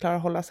kanske inte klarar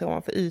att hålla sig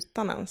ovanför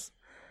ytan ens.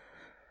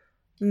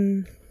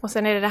 Mm. Och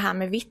sen är det här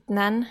med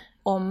vittnen.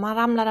 Om man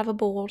ramlar över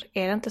bord,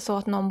 är det inte så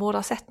att någon borde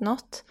ha sett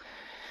något?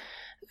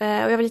 Och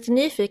jag var lite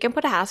nyfiken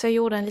på det här, så jag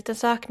gjorde en liten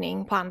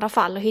sökning på andra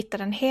fall och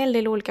hittade en hel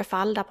del olika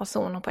fall där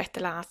personer på ett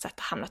eller annat sätt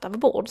har hamnat över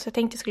bord. Så jag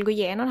tänkte jag skulle gå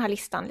igenom den här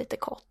listan lite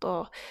kort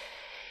och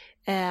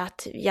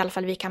att i alla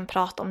fall vi kan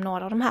prata om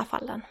några av de här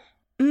fallen.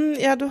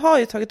 Ja, du har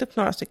ju tagit upp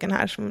några stycken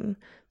här som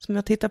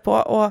jag tittar på,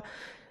 och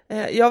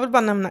jag vill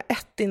bara nämna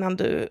ett innan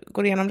du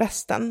går igenom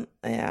resten.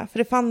 För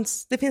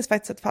det finns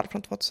faktiskt ett fall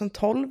från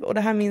 2012 och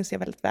det här minns jag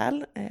väldigt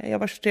väl. Jag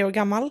var 23 år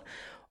gammal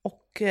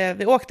och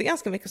vi åkte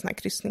ganska mycket såna här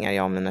kryssningar,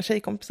 jag och mina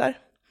tjejkompisar.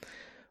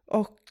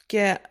 Och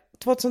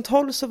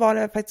 2012 så var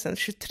det faktiskt en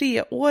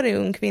 23-årig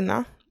ung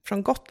kvinna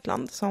från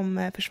Gotland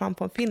som försvann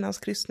på en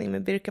finlandskryssning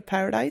med Birka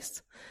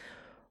Paradise.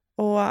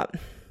 Och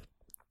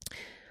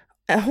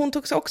hon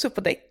tog sig också upp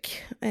på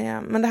däck,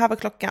 men det här var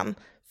klockan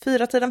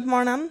 4-tiden på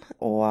morgonen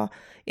och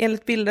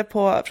enligt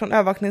bilder från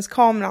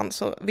övervakningskameran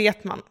så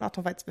vet man att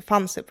hon faktiskt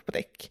befann sig uppe på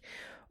däck.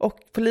 Och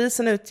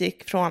polisen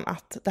utgick från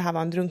att det här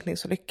var en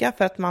drunkningsolycka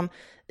för att man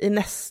i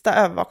nästa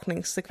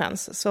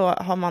övervakningssekvens så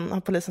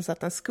har polisen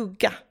sett en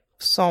skugga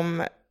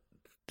som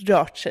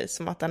rört sig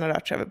som att den har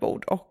rört sig över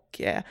bord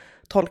och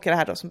tolkar det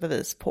här då som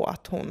bevis på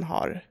att hon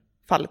har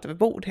fallit över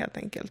bord helt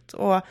enkelt.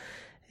 Och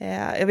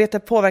jag vet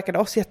att det påverkade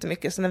oss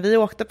jättemycket, så när vi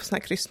åkte på såna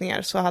här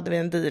kryssningar så hade vi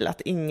en deal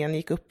att ingen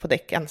gick upp på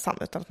däck ensam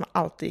utan att man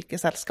alltid gick i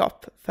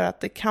sällskap. För att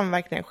det kan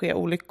verkligen ske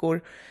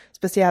olyckor,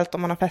 speciellt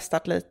om man har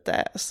festat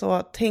lite.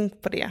 Så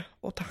tänk på det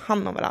och ta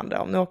hand om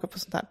varandra om ni åker på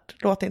sånt här.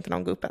 Låt inte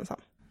någon gå upp ensam.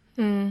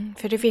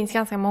 För det finns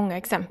ganska många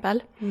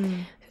exempel.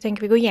 Jag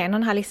tänker vi går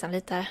igenom den här listan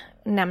lite,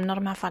 nämner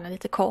de här fallen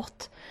lite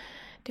kort.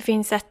 Det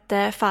finns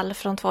ett fall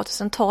från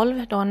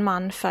 2012 då en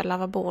man föll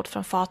över bord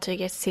från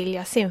fartyget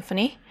Silja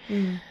Symphony.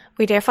 Och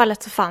i det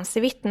fallet så fanns det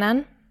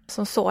vittnen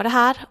som såg det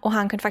här och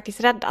han kunde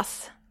faktiskt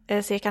räddas.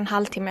 Cirka en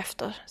halvtimme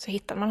efter så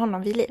hittade man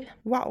honom vid liv.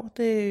 Wow,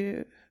 det är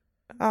ju...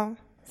 Ja.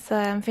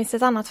 Så finns det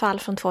ett annat fall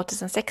från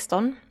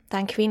 2016 där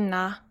en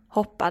kvinna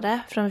hoppade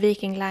från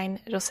Viking Line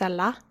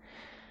Rosella.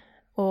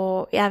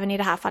 Och även i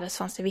det här fallet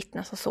fanns det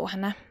vittnen som såg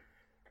henne.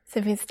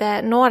 Sen finns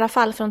det några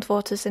fall från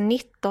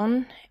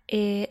 2019.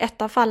 I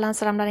ett av fallen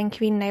så ramlade en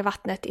kvinna i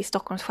vattnet i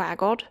Stockholms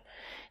skärgård.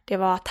 Det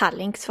var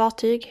Tallinks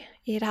fartyg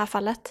i det här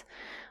fallet.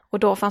 Och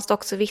då fanns det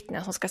också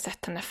vittnen som ska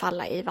sett henne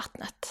falla i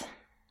vattnet.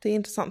 Det är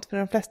intressant, för i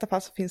de flesta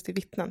fall så finns det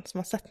vittnen som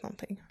har sett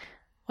någonting.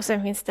 Och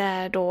sen finns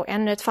det då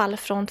ännu ett fall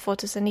från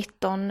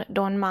 2019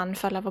 då en man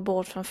föll över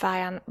bord från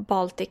färjan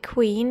Baltic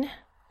Queen.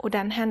 Och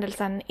den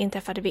händelsen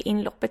inträffade vid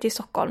inloppet i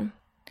Stockholm.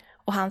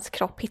 Och hans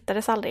kropp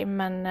hittades aldrig,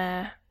 men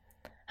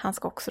han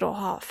ska också då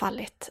ha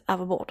fallit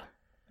över bord.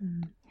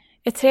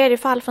 Ett tredje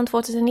fall från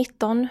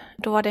 2019,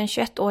 då var det en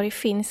 21-årig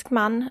finsk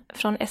man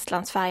från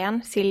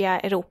Estlandsfärjan Silja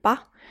Europa.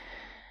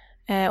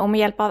 Och med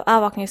hjälp av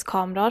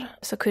övervakningskameror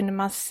så kunde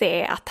man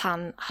se att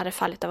han hade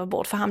fallit över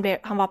bord. För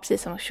han var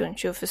precis som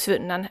Shunchu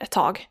försvunnen ett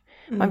tag.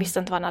 Man visste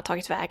inte var han hade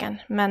tagit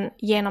vägen. Men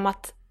genom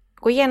att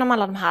gå igenom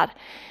alla de här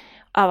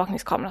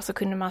övervakningskamerorna så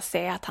kunde man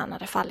se att han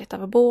hade fallit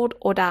över bord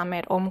och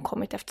därmed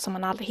omkommit eftersom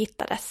han aldrig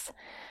hittades.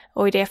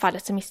 Och i det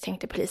fallet så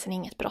misstänkte polisen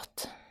inget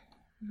brott.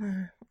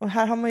 Och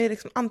här har man ju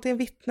liksom antingen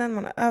vittnen,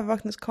 man har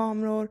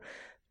övervakningskameror.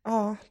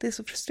 Ja, det är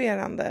så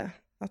frustrerande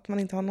att man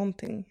inte har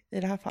någonting i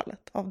det här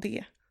fallet av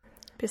det.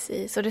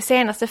 Precis, och det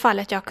senaste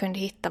fallet jag kunde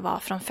hitta var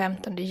från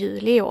 15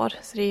 juli i år,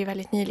 så det är ju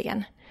väldigt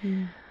nyligen.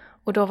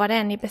 Och då var det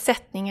en i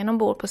besättningen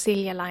ombord på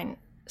Silja Line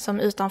som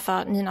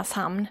utanför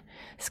Nynäshamn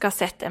ska ha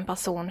sett en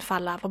person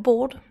falla över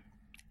bord.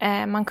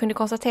 Man kunde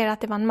konstatera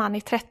att det var en man i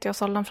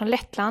 30-årsåldern från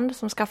Lettland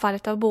som ska ha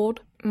fallit över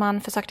bord.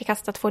 Man försökte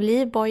kasta 2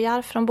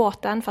 livbojar från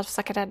båten för att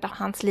försöka rädda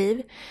hans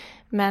liv.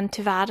 Men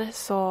tyvärr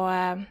så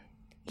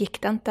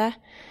gick det inte.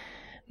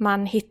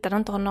 Man hittade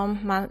inte honom,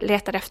 man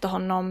letade efter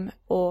honom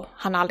och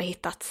han har aldrig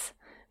hittats.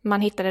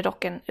 Man hittade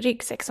dock en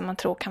ryggsäck som man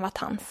tror kan vara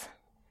hans.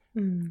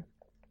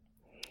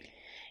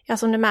 Ja,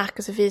 som du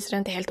märker så visar det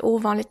inte helt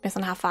ovanligt med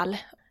sådana här fall.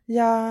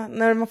 Ja,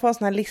 när man får en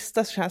sån här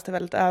lista så känns det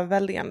väldigt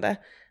överväldigande.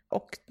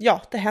 Och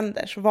ja, det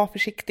händer, så var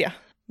försiktiga.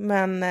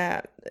 Men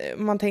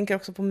man tänker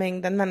också på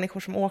mängden människor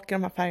som åker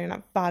de här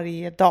färgerna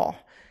varje dag.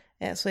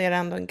 Så är det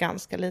ändå en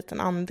ganska liten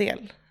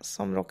andel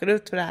som råkar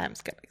ut för det här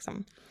hemska.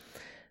 Liksom.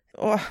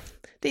 Och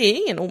det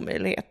är ingen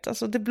omöjlighet.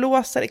 Alltså det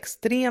blåser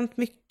extremt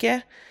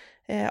mycket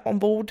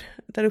ombord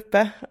där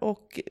uppe,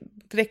 och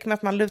det räcker med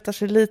att man lutar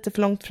sig lite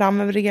för långt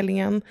fram över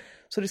relingen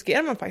så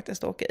riskerar man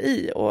faktiskt att åka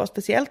i, och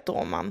speciellt då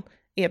om man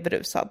är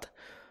berusad.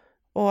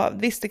 Och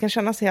visst, det kan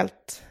kännas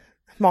helt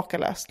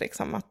makalöst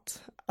liksom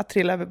att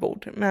trilla över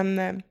bord,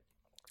 men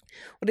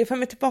och det får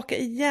mig tillbaka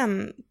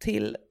igen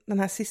till den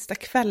här sista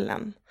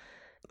kvällen.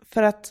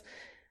 För att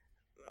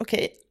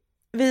okej,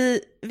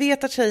 vi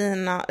vet att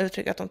tjejerna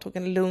uttrycker att de tog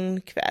en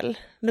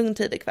lugn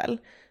tidig kväll.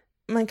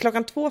 Men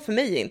 2:00 för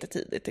mig är inte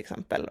tidigt till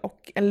exempel.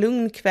 Och en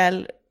lugn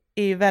kväll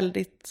är ju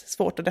väldigt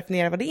svårt att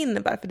definiera vad det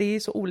innebär. För det är ju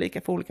så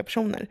olika för olika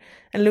personer.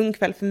 En lugn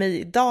kväll för mig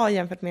idag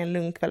jämfört med en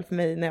lugn kväll för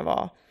mig när jag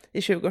var i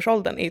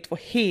 20-årsåldern är ju 2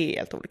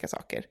 helt olika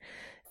saker.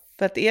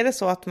 För att är det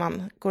så att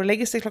man går och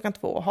lägger sig 2:00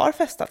 och har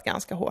festat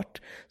ganska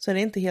hårt, så är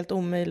det inte helt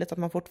omöjligt att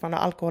man fortfarande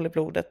har alkohol i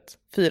blodet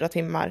 4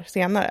 timmar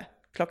senare,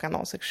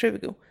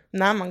 06:20,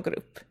 när man går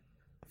upp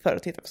för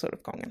att titta på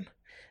soluppgången.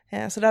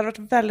 Så det har varit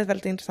väldigt,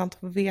 väldigt intressant att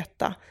få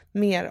veta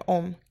mer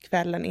om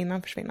kvällen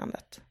innan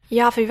försvinnandet.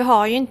 Ja, för vi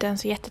har ju inte en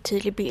så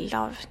jättetydlig bild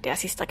av deras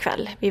sista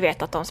kväll. Vi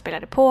vet att de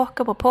spelade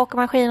poker på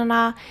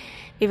pokermaskinerna.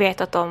 Vi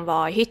vet att de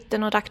var i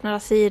hytten och drack några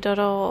cider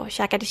och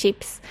käkade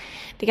chips.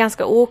 Det är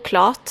ganska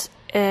oklart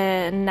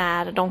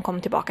när de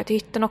kom tillbaka till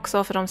hytten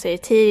också, för de säger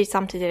tidigt,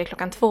 samtidigt är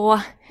det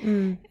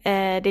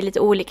 2:00. Det är lite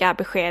olika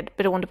besked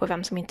beroende på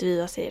vem som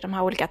intervjuar sig i de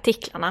här olika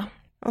artiklarna.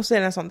 Och så är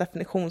det en sån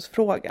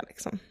definitionsfråga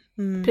liksom.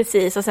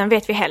 Precis, och sen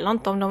vet vi heller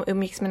inte om de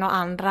umgicks med några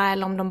andra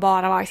eller om de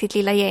bara var i sitt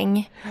lilla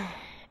gäng.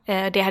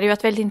 Det hade ju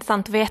varit väldigt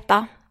intressant att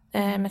veta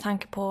med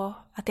tanke på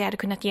att det hade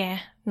kunnat ge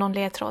någon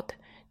ledtråd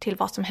till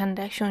vad som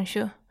hände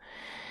Xunshu.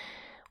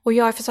 Och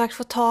jag har försökt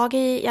få tag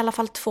i alla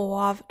fall 2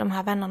 av de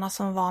här vännerna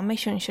som var med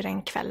Xunshu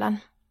den kvällen.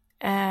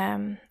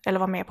 Eller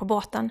var med på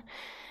båten.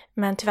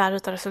 Men tyvärr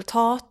utan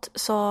resultat,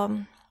 så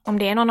om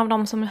det är någon av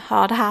dem som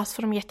hör det här så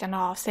får de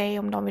jättegärna av sig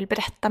om de vill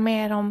berätta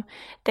mer om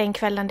den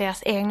kvällen,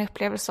 deras egna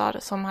upplevelser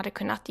som hade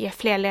kunnat ge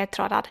fler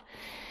ledtrådar.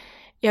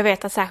 Jag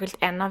vet att särskilt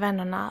en av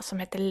vännerna som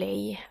heter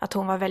Lei, att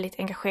hon var väldigt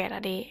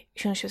engagerad i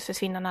Xunshus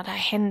försvinnande när det här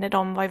hände.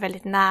 De var ju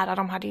väldigt nära,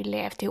 de hade ju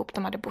levt ihop,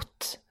 de hade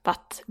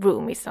varit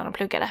roomies när de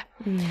pluggade.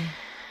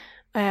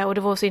 Och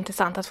det var så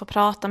intressant att få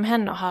prata med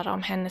henne och höra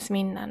om hennes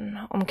minnen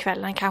om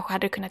kvällen. Kanske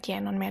hade kunnat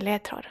ge någon mer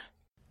ledtråd.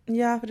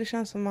 Ja, för det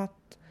känns som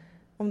att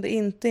om det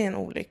inte är en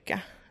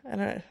olycka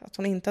eller att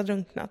hon inte har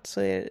drunknat,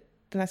 så är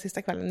den här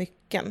sista kvällen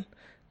nyckeln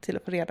till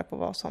att få reda på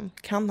vad som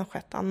kan ha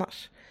skett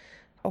annars.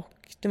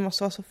 Och det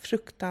måste vara så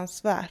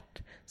fruktansvärt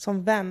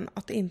som vän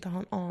att inte ha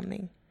en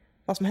aning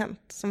vad som hänt.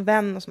 Som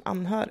vän och som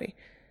anhörig.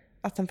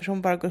 Att en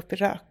person bara går upp i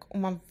rök och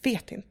man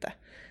vet inte.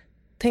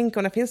 Tänk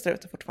om det finns där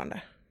ute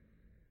fortfarande.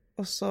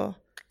 Och så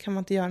kan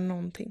man inte göra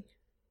någonting.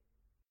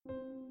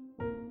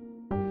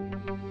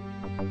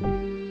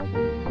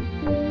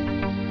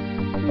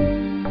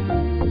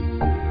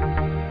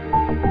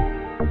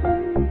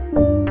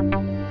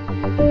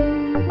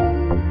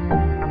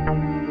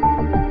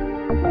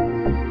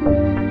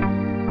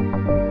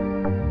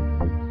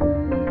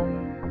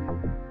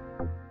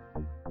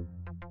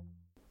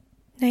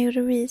 När jag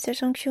gjorde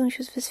research om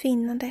Xunshus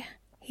försvinnande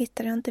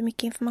hittade jag inte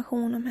mycket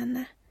information om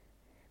henne.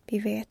 Vi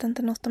vet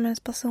inte något om hennes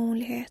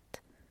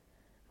personlighet,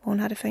 vad hon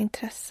hade för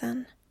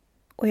intressen,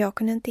 och jag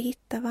kunde inte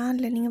hitta vad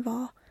anledningen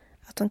var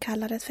att hon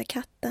kallades för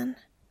katten.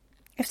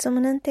 Eftersom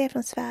hon inte är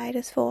från Sverige är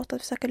det svårt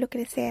att försöka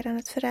lokalisera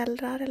hennes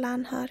föräldrar eller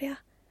anhöriga.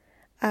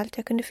 Allt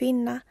jag kunde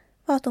finna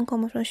var att hon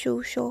kommer från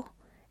Suzhou,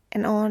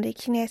 en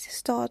anrik kinesisk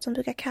stad som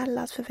brukar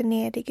kallas för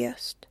Venedig i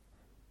öst.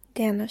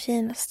 Det är en av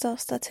Kinas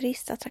största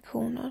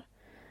turistattraktioner,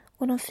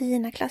 och de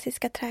fina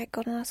klassiska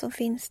trädgårdarna som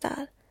finns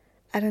där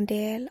är en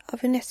del av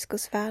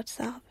Unescos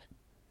världsarv.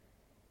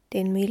 Det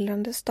är en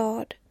myllrande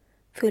stad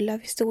full av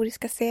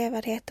historiska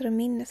sevärdheter och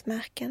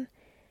minnesmärken,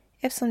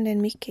 eftersom det är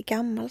en mycket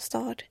gammal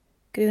stad,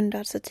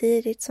 grundad så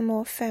tidigt som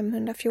år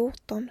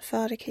 514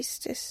 f.Kr.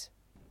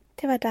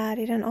 Det var där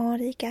i den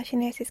anrika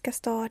kinesiska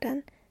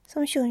staden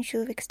som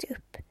Xunshu växte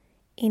upp,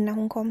 innan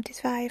hon kom till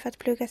Sverige för att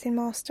plugga sin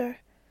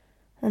master.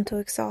 Hon tog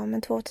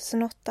examen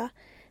 2008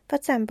 för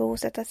att sedan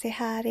bosätta sig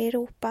här i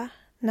Europa,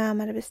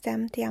 närmare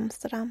bestämt i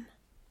Amsterdam.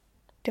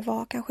 Det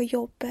var kanske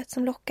jobbet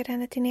som lockade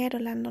henne till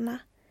Nederländerna,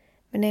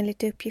 men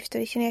enligt uppgifter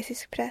i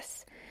kinesisk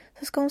press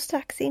så ska hon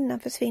strax innan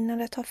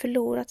försvinnandet ha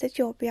förlorat sitt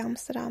jobb i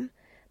Amsterdam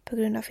på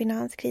grund av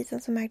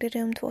finanskrisen som ägde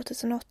rum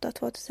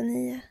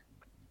 2008-2009.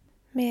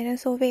 Mer än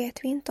så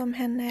vet vi inte om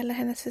henne eller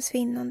hennes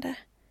försvinnande.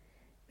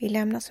 Vi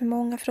lämnas med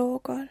många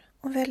frågor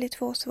och väldigt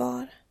få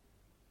svar.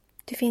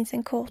 Det finns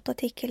en kort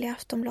artikel i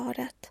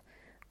Aftonbladet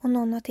och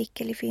någon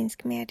artikel i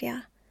finsk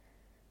media.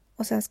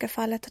 Och sen ska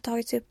fallet ha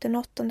tagits upp den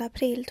 8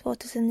 april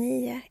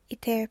 2009 i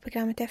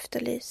tv-programmet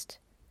Efterlyst.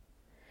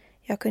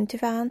 Jag kunde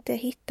tyvärr inte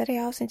hitta det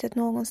avsnittet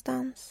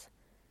någonstans.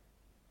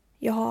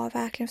 Jag har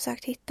verkligen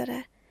försökt hitta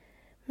det,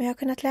 men jag har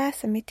kunnat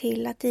läsa mig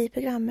till att i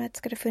programmet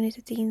ska det funnits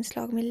ett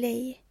inslag med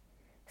Lei,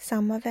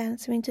 samma vän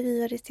som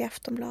intervjuades i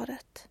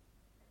Aftonbladet.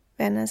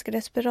 Vännen ska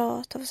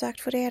desperat ha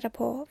försökt få reda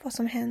på vad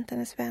som hänt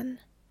hennes vän.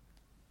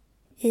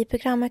 I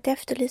programmet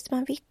efterlyste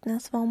man vittnen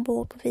som var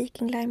ombord på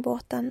Viking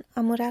Line-båten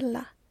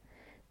Amorella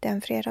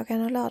den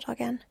fredagen och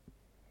lördagen.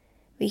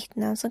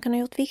 Vittnen som kan ha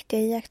gjort viktiga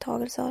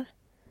iakttagelser.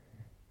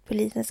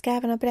 Polisen ska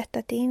även ha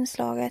berättat i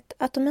inslaget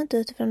att de inte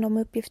utifrån de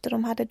uppgifter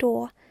de hade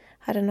då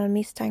hade någon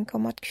misstanke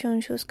om att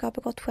Kyungsoo ska ha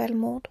begått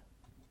självmord.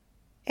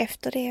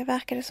 Efter det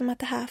verkar det som att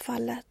det här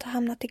fallet har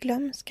hamnat i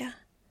glömska.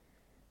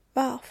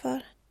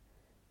 Varför?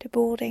 Det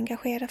borde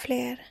engagera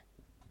fler.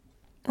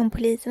 Om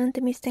polisen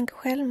inte misstänker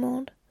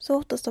självmord så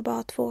återstår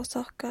bara 2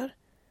 saker.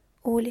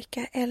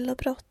 Olycka eller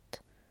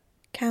brott.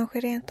 Kanske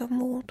rent av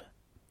mord.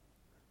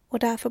 Och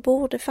därför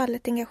borde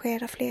fallet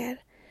engagera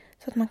fler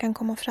så att man kan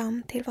komma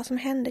fram till vad som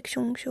hände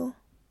Kyungsoo.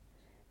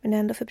 Men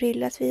ändå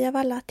förbryllas vi av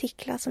alla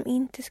artiklar som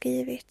inte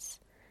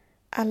skrivits.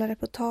 Alla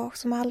reportage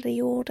som aldrig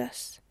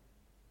gjordes.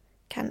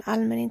 Kan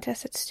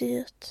allmänintresset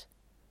styrt?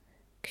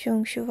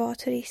 Kyungsoo var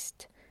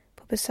turist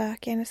på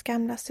besök i hennes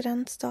gamla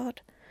studentstad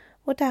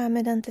och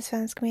därmed inte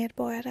svensk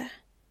medborgare.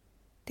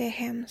 Det är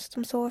hemskt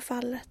om så är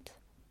fallet.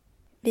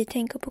 Vi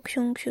tänker på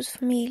Kyungsoos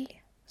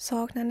familj,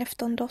 saknaden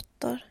efter en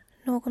dotter,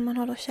 någon man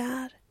håller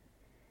kär.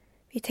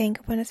 Vi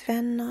tänker på hennes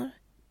vänner.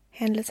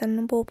 Händelsen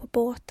ombord på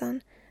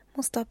båten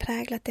måste ha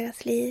präglat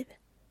deras liv.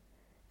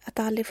 Att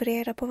aldrig få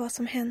reda på vad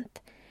som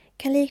hänt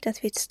kan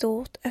liknas vid ett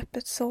stort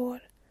öppet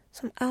sår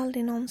som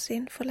aldrig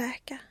någonsin får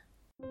läka.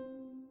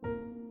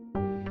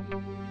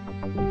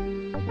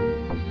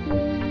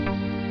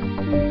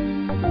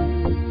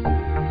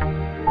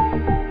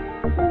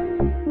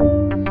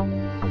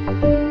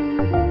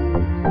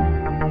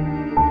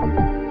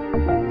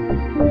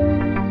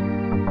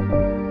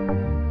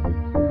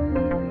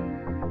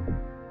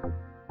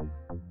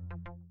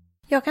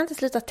 Jag kan inte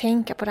sluta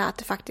tänka på det här att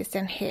det faktiskt är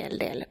en hel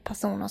del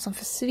personer som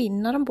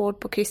försvinner ombord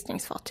på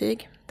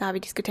kryssningsfartyg. Det har vi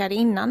diskuterat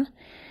innan.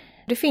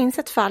 Det finns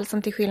ett fall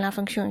som till skillnad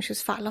från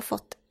Kyungsoos fall har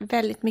fått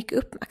väldigt mycket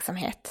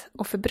uppmärksamhet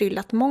och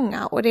förbryllat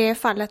många. Och det är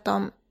fallet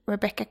om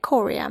Rebecca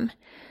Corriam.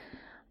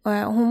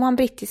 Hon var en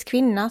brittisk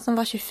kvinna som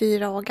var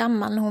 24 år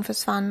gammal när hon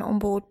försvann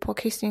ombord på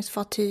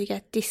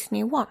kryssningsfartyget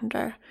Disney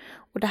Wonder.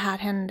 Och det här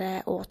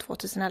hände år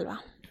 2011.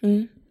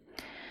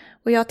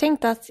 Och jag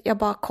tänkte att jag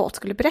bara kort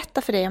skulle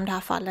berätta för dig om det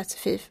här fallet,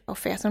 Sofie, och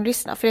för er som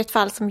lyssnar. För det är ett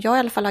fall som jag i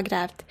alla fall har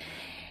grävt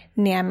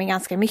ner mig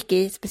ganska mycket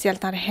i,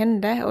 speciellt när det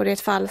hände. Och det är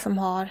ett fall som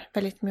har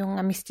väldigt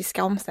många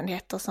mystiska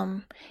omständigheter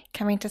som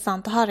kan vara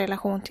intressant att ha i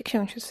relation till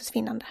Kyungsoos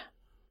försvinnande.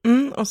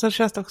 Och så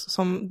känns det också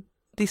som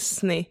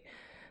Disney,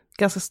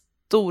 ganska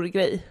stor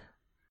grej.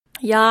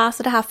 Ja,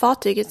 alltså det här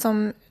fartyget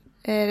som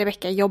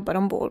Rebecca jobbade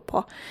ombord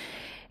på,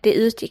 det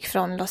utgick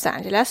från Los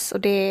Angeles och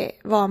det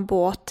var en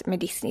båt med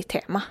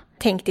Disney-tema.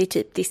 Tänk dig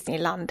typ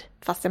Disneyland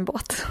fast en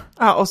båt.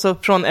 Ja, och så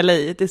från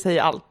LA, det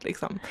säger allt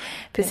liksom.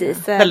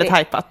 Precis. Väldigt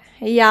hypat.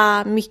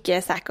 Ja,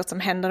 mycket säkert som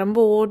händer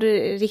ombord,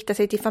 riktar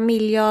sig till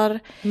familjer,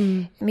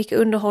 mycket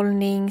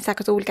underhållning,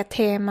 säkert olika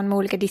teman med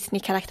olika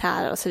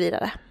Disney-karaktärer och så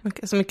vidare.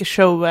 Så mycket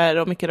shower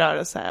och mycket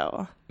rörelse.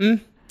 Och...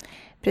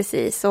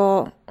 Precis,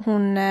 och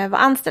hon var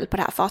anställd på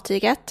det här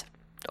fartyget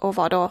och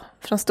var då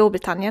från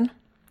Storbritannien.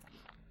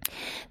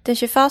 Den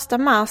 21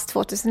 mars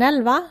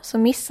 2011 så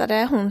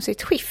missade hon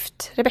sitt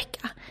skift,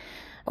 Rebecca.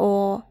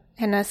 Och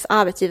hennes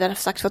arbetsgivare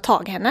försökte få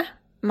tag i henne.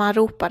 Man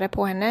ropade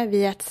på henne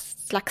via ett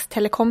slags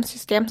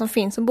telekomsystem som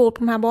finns ombord på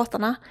de här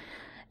båtarna.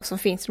 Och som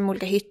finns i de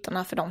olika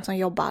hytterna för de som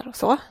jobbar och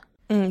så.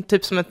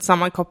 Typ som ett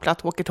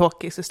sammankopplat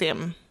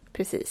walkie-talkie-system.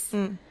 Precis.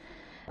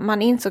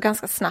 Man insåg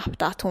ganska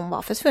snabbt att hon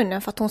var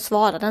försvunnen för att hon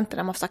svarade inte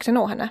när man försökte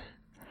nå henne.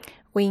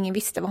 Och ingen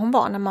visste var hon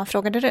var när man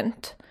frågade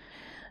runt.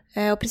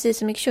 Och precis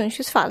som i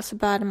Kyungsoos fall så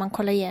började man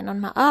kolla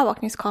igenom de här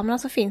övervakningskamerorna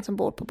som finns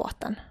ombord på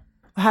båten.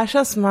 Och här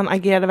känns som man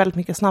agerade väldigt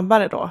mycket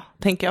snabbare då,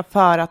 tänker jag,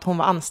 för att hon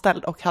var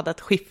anställd och hade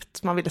ett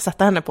skift man ville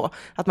sätta henne på.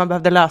 Att man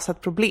behövde lösa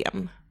ett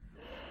problem.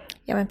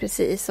 Ja men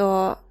precis,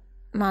 och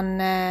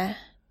man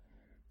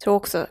tror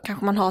också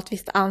kanske man har ett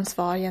visst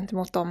ansvar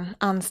gentemot de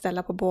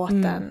anställda på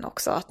båten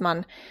också. Att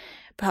man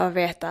behöver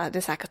veta, det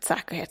är säkert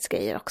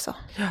säkerhetsgrejer också.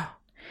 Ja.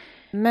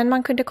 Men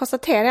man kunde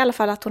konstatera i alla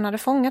fall att hon hade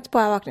fångats på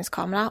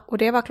övervakningskamera. Och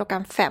det var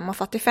klockan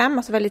 5:45,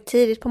 alltså väldigt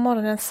tidigt på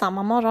morgonen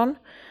samma morgon.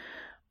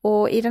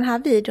 Och i den här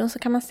videon så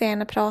kan man se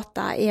henne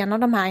prata i en av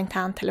de här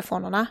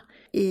interntelefonerna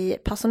i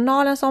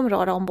personalens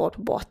område ombord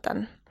på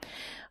båten.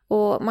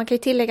 Och man kan ju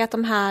tillägga att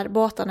de här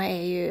båtarna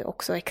är ju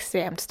också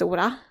extremt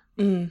stora.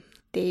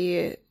 Det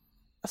är ju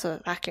alltså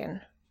verkligen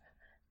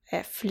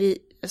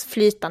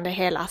flytande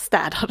hela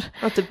städer.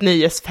 Och typ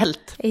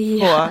nöjesfält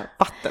på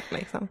vatten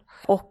liksom.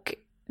 Och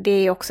det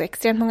är också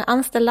extremt många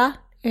anställda,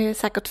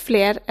 säkert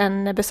fler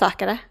än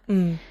besökare.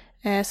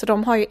 Så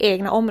de har ju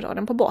egna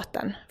områden på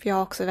båten. För jag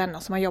har också vänner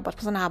som har jobbat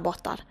på sådana här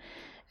båtar.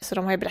 Så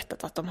de har ju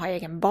berättat att de har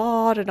egen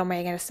bar, de har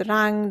egen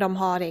restaurang, de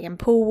har egen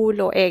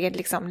pool och egen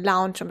liksom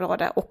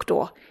loungeområde. Och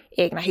då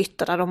egna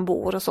hytter där de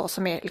bor och så,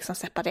 som är liksom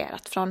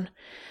separerat från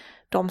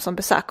de som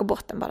besöker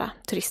båten, bara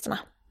turisterna.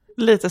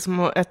 Lite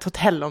som ett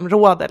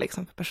hotellområde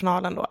liksom för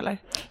personalen då, eller?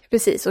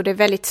 Precis, och det är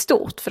väldigt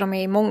stort för de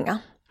är många.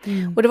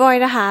 Och det var i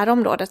det här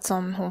området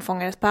som hon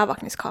fångades på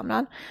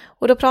övervakningskameran.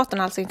 Och då pratar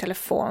hon alltså i en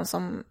telefon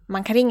som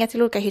man kan ringa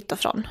till olika hytter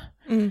från.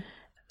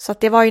 Så att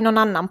det var ju någon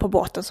annan på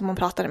båten som hon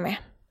pratade med.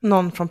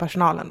 Någon från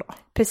personalen då?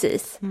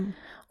 Precis.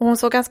 Och hon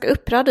såg ganska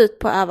upprörd ut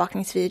på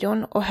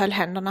övervakningsvideon och höll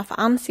händerna för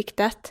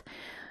ansiktet.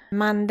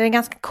 Den är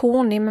ganska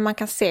kornig, men man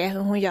kan se hur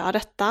hon gör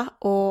detta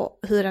och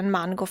hur en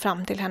man går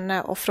fram till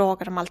henne och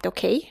frågar om allt är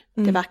okej.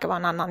 Det verkar vara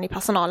en annan i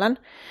personalen.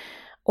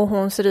 Och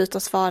hon ser ut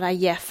att svara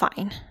yeah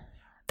fine.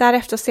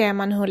 Därefter ser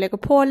man hur hon lägger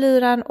på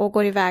luren och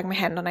går iväg med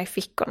händerna i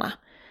fickorna.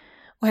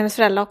 Och hennes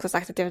föräldrar har också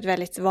sagt att det är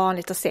väldigt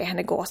vanligt att se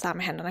henne gå så här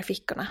med händerna i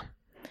fickorna.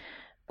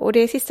 Och det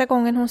är sista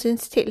gången hon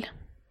syns till.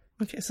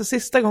 Okej, så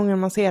sista gången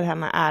man ser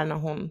henne är när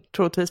hon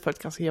troligtvis får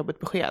ett ganska jobbigt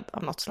besked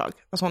av något slag.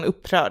 Alltså hon är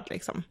upprörd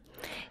liksom.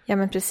 Ja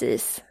men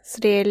precis.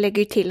 Så det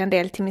lägger ju till en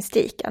del till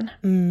mystiken.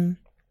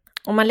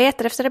 Och man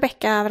letar efter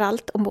Rebecca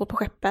överallt ombord på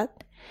skeppet.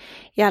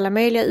 I alla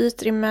möjliga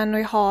utrymmen och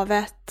i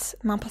havet.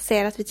 Man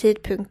passerat vid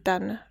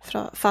tidpunkten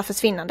för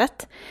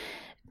försvinnandet.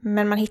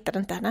 Men man hittade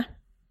inte henne.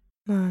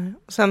 Nej.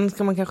 Sen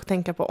ska man kanske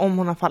tänka på om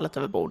hon har fallit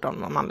över bord av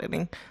någon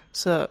anledning.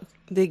 Så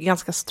det är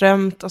ganska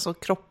strömt. Alltså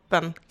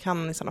kroppen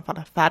kan i sådana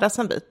fall färdas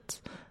en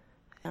bit.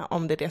 Ja,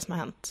 om det är det som har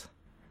hänt.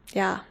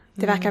 Ja,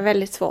 det verkar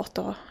väldigt svårt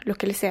att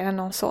lokalisera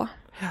någon så.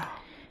 Ja.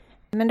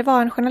 Men det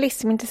var en journalist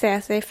som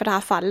intresserade sig för det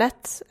här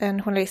fallet.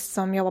 En journalist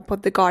som jobbar på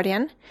The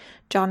Guardian,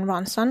 John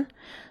Ronson.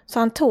 Så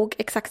han tog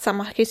exakt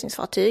samma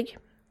kryssningsfartyg,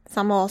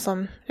 samma år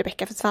som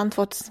Rebecca försvann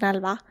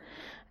 2011,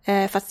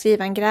 för att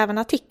skriva en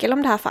grävande artikel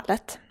om det här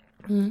fallet.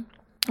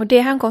 Och det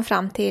han kom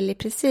fram till i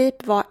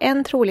princip var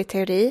en trolig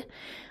teori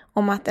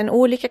om att en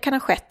olycka kan ha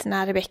skett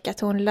när Rebecca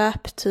tog en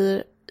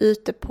löptur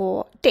ute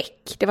på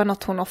däck. Det var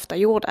något hon ofta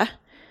gjorde.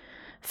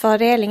 För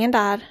relingen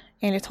där,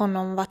 enligt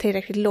honom, var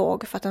tillräckligt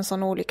låg för att en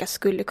sån olycka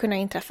skulle kunna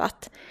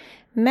inträffat.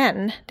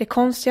 Men det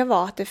konstiga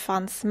var att det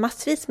fanns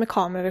massvis med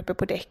kameror uppe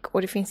på däck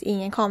och det finns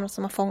ingen kamera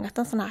som har fångat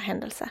en sån här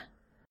händelse.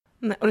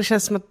 Nej, och det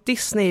känns som att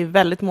Disney är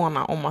väldigt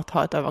måna om att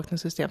ha ett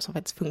övervakningssystem som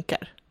faktiskt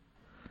funkar.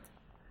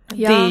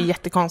 Ja, det är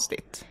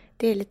jättekonstigt.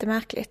 Det är lite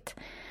märkligt.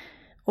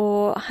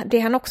 Och det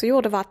han också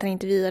gjorde var att han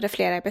intervjuade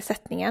flera i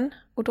besättningen.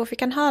 Och då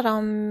fick han höra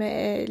om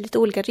lite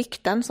olika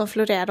rykten som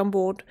florerade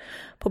ombord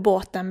på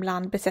båten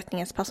bland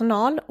besättningens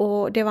personal.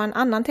 Och det var en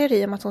annan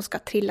teori om att hon ska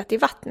ha trillat i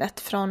vattnet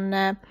från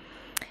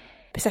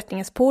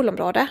besättningens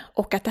poolområde.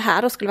 Och att det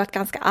här då skulle varit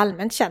ganska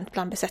allmänt känt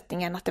bland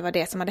besättningen att det var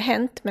det som hade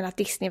hänt. Men att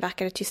Disney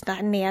verkade tystna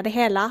ner det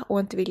hela och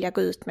inte vilja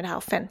gå ut med det här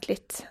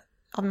offentligt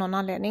av någon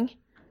anledning.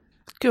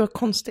 Gud vad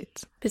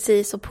konstigt.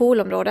 Precis, och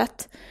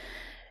poolområdet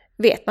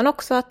vet man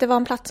också att det var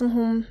en plats som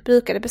hon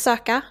brukade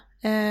besöka.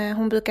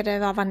 Hon brukade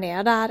varva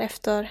ner där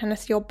efter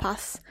hennes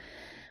jobbpass.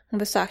 Hon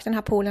besökte den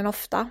här poolen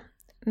ofta.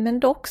 Men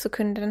dock så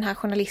kunde den här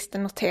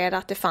journalisten notera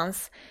att det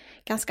fanns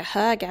ganska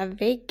höga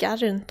väggar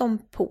runt om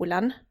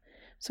poolen.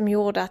 Som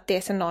gjorde att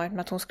det scenariot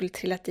med att hon skulle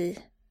trillat i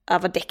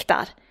över däck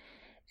där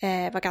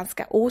var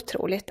ganska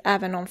otroligt.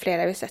 Även om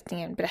flera i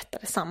besättningen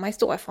berättade samma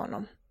historia för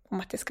honom. Om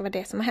att det ska vara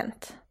det som har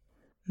hänt.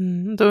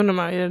 Då undrar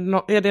man,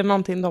 är det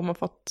någonting de har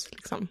fått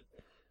liksom,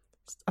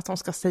 att de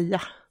ska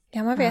säga?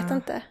 Ja, man vet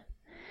inte.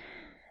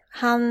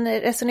 Han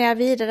resonerar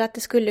vidare att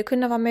det skulle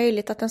kunna vara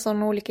möjligt att en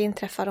sån olycka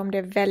inträffar om det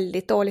är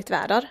väldigt dåligt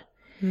väder.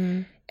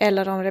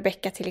 Eller om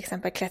Rebecca till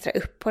exempel klättrar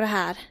upp på det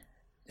här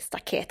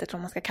staketet,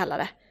 om man ska kalla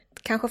det.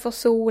 Kanske får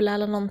sola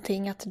eller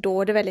någonting, att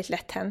då är det väldigt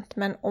lätt hänt.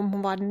 Men om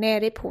hon var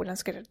nere i poolen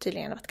skulle det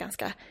tydligen varit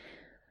ganska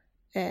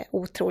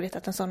otroligt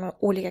att en sån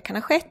olycka kan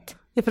ha skett.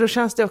 Ja, för då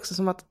känns det också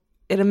som att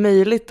är det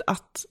möjligt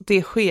att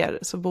det sker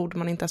så borde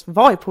man inte ens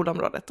vara i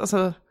poolområdet.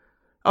 Alltså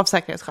av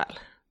säkerhetsskäl.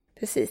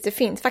 Precis, det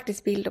finns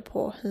faktiskt bilder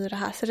på hur det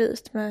här ser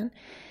ut. Men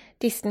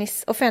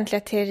Disneys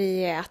offentliga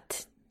teori är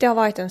att det har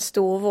varit en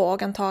stor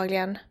våg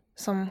antagligen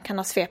som kan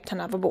ha svept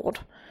henne över bord.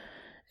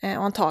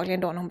 Och antagligen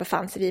då när hon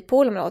befann sig vid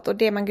poolområdet. Och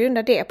det man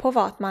grundar det på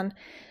var att man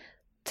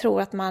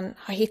tror att man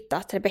har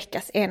hittat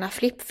Rebeccas ena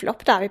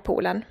flipflop där vid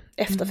poolen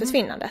efter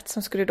försvinnandet.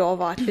 Som skulle då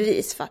vara ett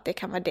bevis för att det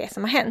kan vara det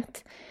som har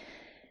hänt.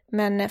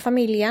 Men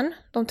familjen,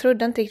 de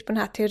trodde inte riktigt på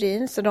den här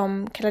teorin så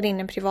de kallade in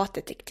en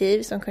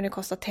privatdetektiv som kunde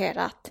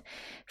konstatera att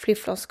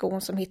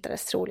flipflop-skon som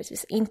hittades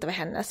troligtvis inte var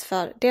hennes.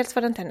 För dels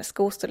var det inte hennes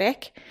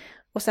skostorlek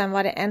och sen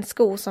var det en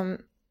sko som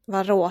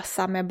var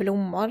rosa med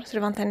blommor. Så det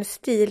var inte hennes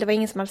stil, det var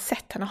ingen som hade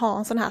sett henne ha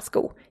en sån här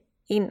sko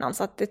innan.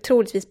 Så att det är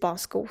troligtvis bara en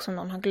sko som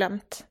någon har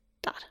glömt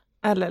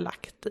där. Eller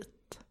lagt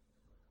dit.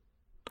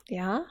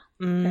 Ja,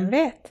 vem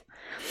vet.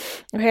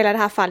 Och hela det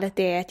här fallet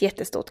är ett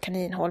jättestort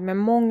kaninhål med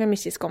många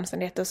mystiska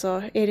omständigheter.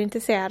 Så är du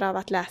intresserad av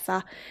att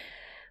läsa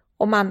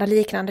om andra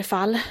liknande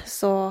fall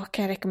så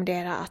kan jag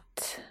rekommendera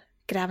att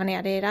gräva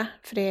ner dig i det.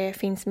 För det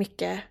finns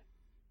mycket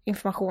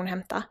information att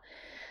hämta.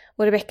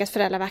 Och Rebeccas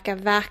föräldrar verkar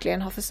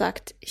verkligen ha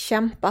försökt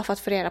kämpa för att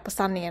få reda på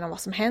sanningen om vad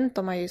som hänt.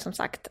 De har ju som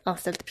sagt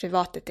anställt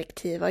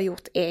privatdetektiver och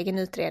gjort egen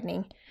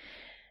utredning.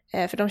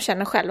 För de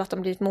känner själva att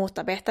de blivit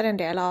motarbetade en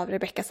del av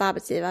Rebeccas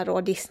arbetsgivare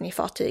och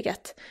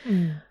Disney-fartyget.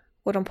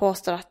 Och de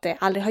påstår att det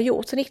aldrig har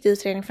gjorts en riktig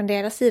utredning från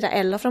deras sida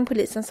eller från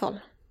polisens håll.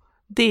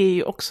 Det är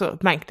ju också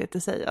märkligt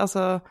i sig.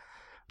 Alltså,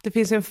 det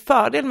finns ju en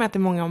fördel med att det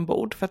är många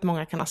ombord för att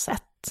många kan ha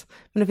sett.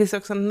 Men det finns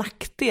också en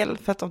nackdel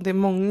för att om det är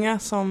många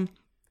som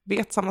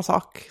vet samma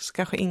sak så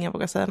kanske ingen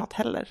vågar säga något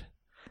heller.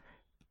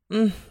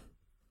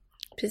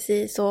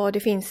 Precis, och det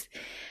finns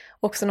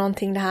också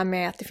någonting det här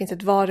med att det finns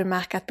ett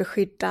varumärke att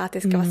beskydda, att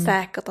det ska vara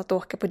säkert att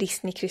åka på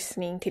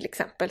Disney-kryssning till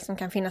exempel, som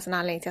kan finnas en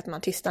anledning till att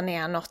man tystar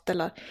ner något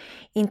eller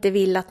inte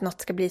vill att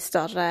något ska bli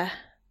större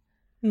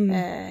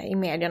i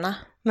medierna.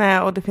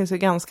 Nej, och det finns ju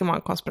ganska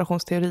många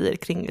konspirationsteorier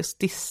kring just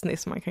Disney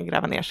som man kan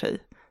gräva ner sig i,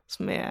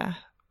 som är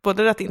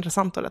både rätt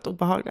intressant och rätt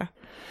obehagliga.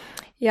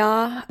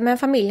 Ja, men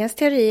familjens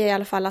teori är i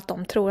alla fall att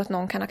de tror att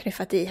någon kan ha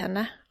knuffat i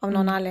henne av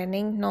någon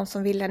anledning, någon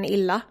som vill henne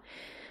illa.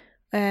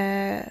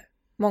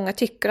 Många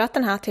tycker att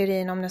den här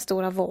teorin om den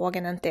stora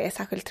vågen inte är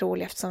särskilt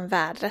trolig eftersom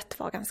vädret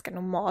var ganska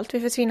normalt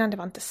vid försvinnande. Det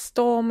var inte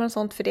storm och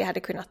sånt, för det hade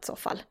kunnat i så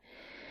fall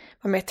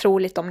vara mer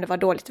troligt om det var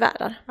dåligt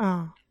väder.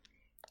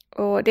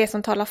 Och det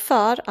som talar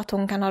för att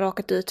hon kan ha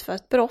råkat ut för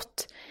ett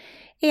brott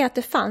är att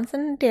det fanns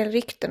en del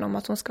rykten om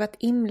att hon ska varit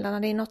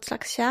inblandad i något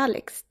slags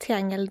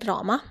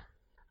kärlekstriangeldrama.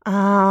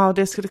 Och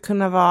det skulle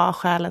kunna vara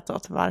skälet då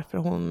till varför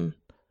hon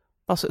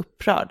var så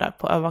upprörd där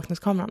på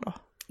övervakningskameran då.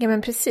 Ja,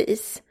 men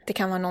precis. Det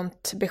kan vara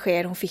något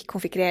besked hon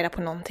fick reda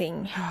på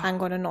någonting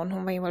angående någon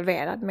hon var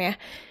involverad med.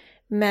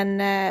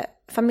 Men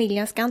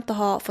familjen ska inte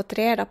ha fått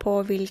reda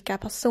på vilka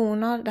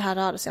personer det här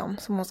rörde sig om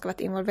som hon ska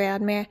varit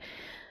involverad med.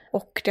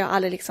 Och det har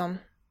aldrig liksom,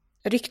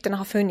 ryktena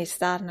har funnits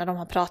där när de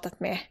har pratat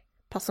med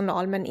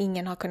personal, men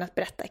ingen har kunnat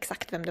berätta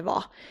exakt vem det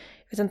var.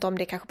 Jag vet inte om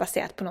det är kanske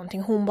baserat på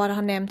någonting hon bara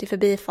har nämnt i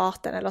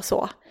förbifarten eller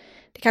så.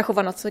 Det kanske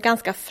var något så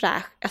ganska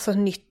alltså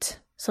nytt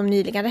som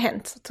nyligen hade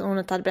hänt, så att hon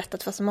inte hade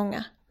berättat för så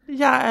många.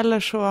 Ja, eller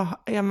så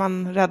är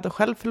man rädd att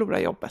själv förlora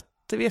jobbet.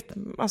 Det vet,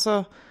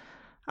 alltså,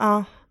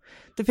 ja.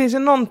 Det finns ju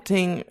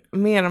någonting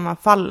med de här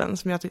fallen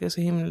som jag tycker är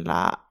så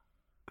himla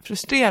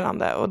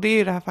frustrerande. Och det är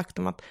ju det här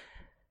faktum att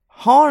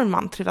har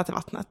man trillat i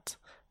vattnet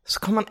så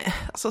kan man,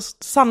 alltså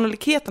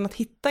sannolikheten att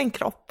hitta en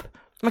kropp,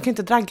 man kan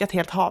inte dragga ett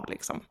helt hav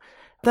liksom.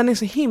 Den är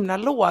så himla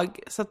låg,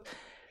 så att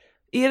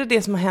är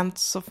det som har hänt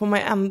så får man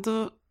ju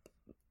ändå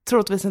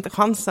troligtvis inte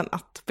chansen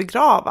att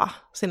begrava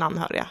sin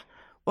anhöriga.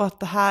 Och att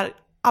det här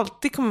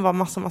alltid kommer vara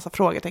massa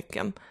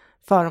frågetecken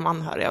för de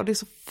anhöriga. Och det är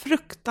så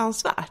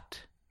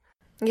fruktansvärt.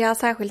 Ja,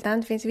 särskilt när det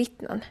inte finns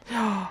vittnen.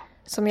 Ja.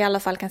 Som i alla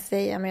fall kan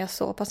säga, men jag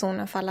såg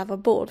personen falla över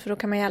bord. För då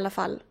kan man i alla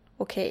fall,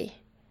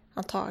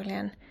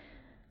 antagligen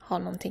har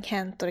någonting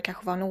hänt och det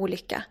kanske var en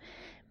olycka.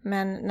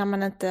 Men när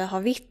man inte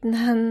har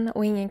vittnen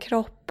och ingen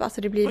kropp,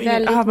 alltså det blir och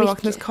väldigt mycket.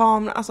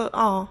 Övervakningskamera, alltså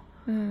ja.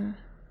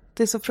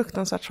 Det är så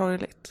fruktansvärt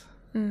sorgligt.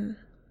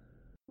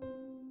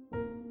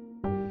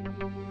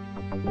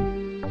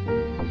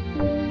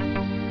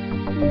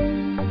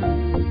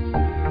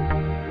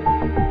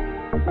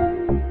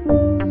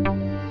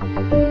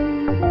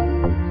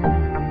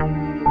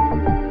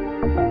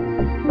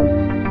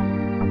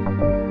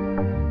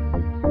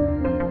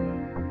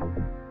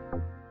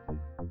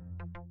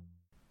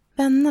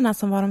 Vännerna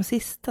som var de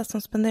sista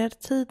som spenderade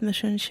tid med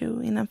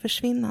Chun-Shu innan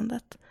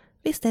försvinnandet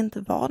visste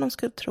inte vad de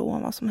skulle tro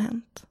om vad som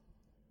hänt.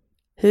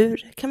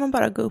 Hur kan man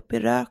bara gå upp i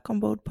rök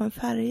ombord på en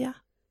färja?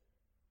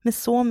 Med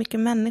så mycket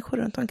människor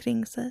runt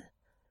omkring sig.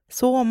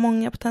 Så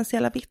många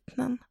potentiella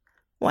vittnen.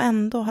 Och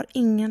ändå har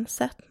ingen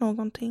sett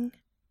någonting.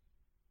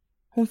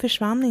 Hon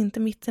försvann inte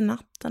mitt i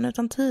natten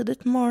utan tidigt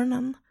på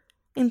morgonen.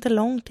 Inte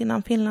långt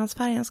innan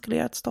Finlandsfärjan skulle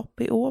göra ett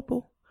stopp i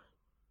Åbo.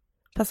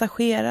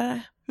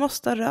 Passagerare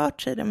måste ha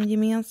rört sig i de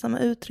gemensamma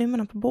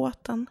utrymmena på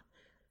båten.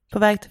 På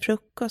väg till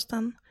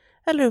frukosten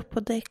eller upp på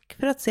däck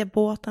för att se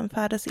båten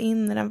färdas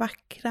in i den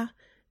vackra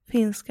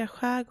finska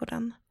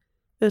skärgården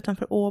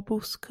utanför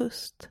Åbos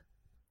kust.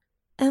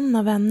 En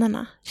av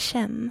vännerna,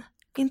 Chen,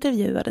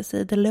 intervjuades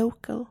i The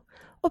Local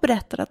och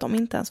berättade att de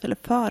inte ens ville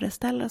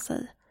föreställa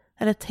sig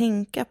eller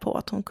tänka på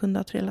att hon kunde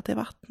ha trillat i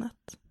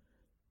vattnet.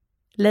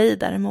 Lei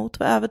däremot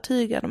var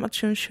övertygad om att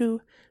Chun-Shu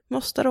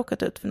måste ha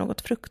råkat ut för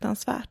något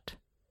fruktansvärt.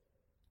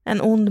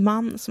 En ond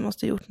man som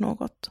måste gjort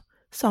något,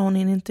 sa hon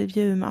i en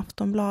intervju med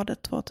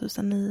Aftonbladet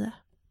 2009.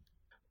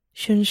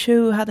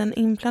 Chun-Shu hade en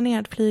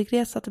inplanerad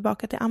flygresa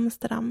tillbaka till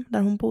Amsterdam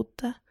där hon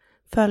bodde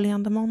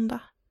följande måndag.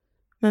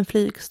 Men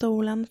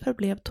flygstolen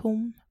förblev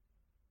tom.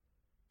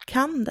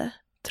 Kan det,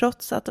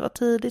 trots att det var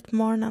tidigt på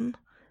morgonen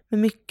med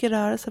mycket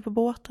rörelse på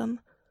båten,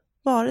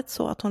 varit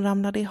så att hon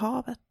ramlade i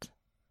havet?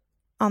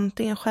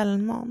 Antingen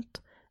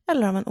självmant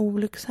eller av en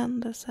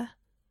olyckshändelse.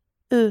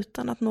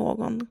 Utan att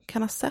någon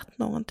kan ha sett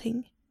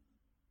någonting.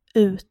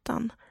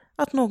 Utan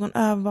att någon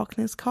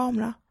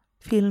övervakningskamera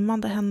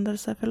filmade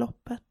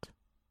händelseförloppet.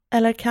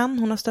 Eller kan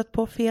hon ha stött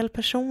på fel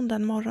person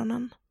den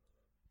morgonen?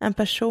 En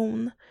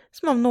person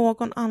som av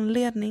någon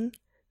anledning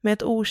med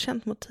ett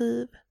okänt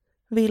motiv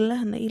ville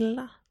henne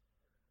illa.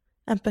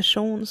 En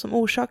person som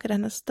orsakade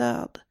hennes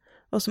död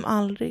och som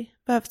aldrig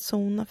behövt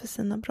sona för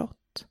sina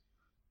brott.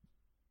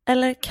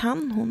 Eller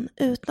kan hon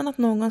utan att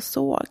någon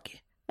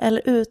såg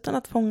eller utan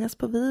att fångas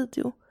på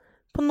video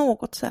på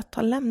något sätt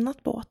ha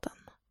lämnat båten,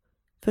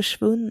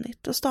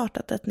 försvunnit och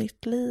startat ett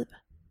nytt liv?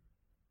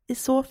 I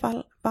så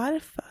fall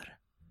varför?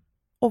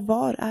 Och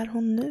var är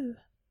hon nu?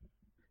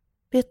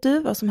 Vet du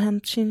vad som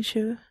hänt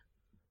Chun-Shu?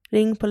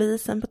 Ring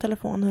polisen på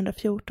telefon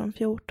 114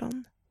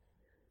 14.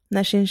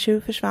 När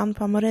Chun-Shu försvann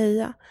på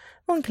Amoreia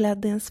var hon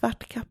klädd i en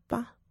svart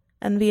kappa,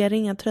 En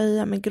V-ringad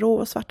tröja med grå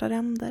och svarta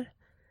ränder,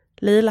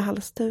 lila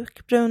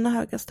halsduk, bruna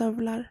höga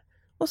stövlar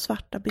och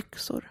svarta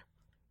byxor.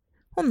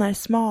 Hon är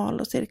smal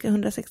och cirka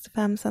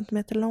 165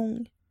 cm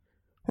lång.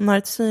 Hon har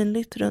ett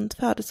synligt runt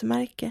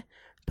födelsemärke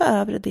på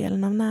övre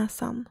delen av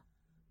näsan.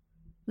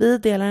 Vi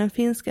delar en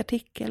finsk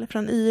artikel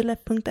från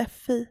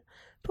yle.fi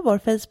på vår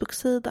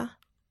Facebook-sida.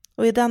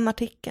 Och i den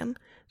artikeln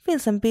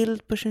finns en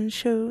bild på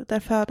Shinshu där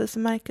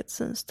födelsemärket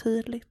syns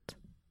tydligt.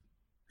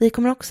 Vi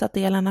kommer också att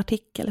dela en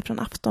artikel från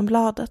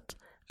Aftonbladet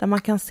där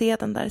man kan se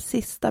den där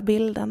sista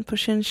bilden på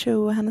Shinshu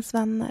och hennes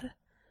vänner.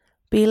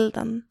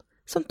 Bilden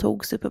som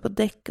togs uppe på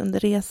däck under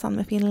resan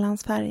med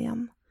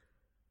Finlandsfärjan.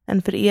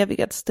 En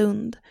förevigad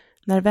stund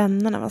när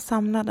vännerna var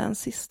samlade en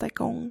sista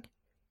gång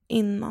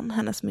innan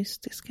hennes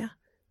mystiska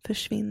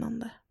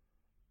försvinnande.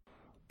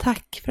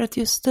 Tack för att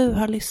just du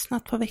har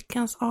lyssnat på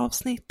veckans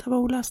avsnitt av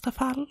Olösta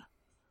fall.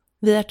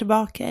 Vi är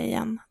tillbaka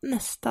igen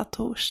nästa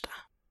torsdag.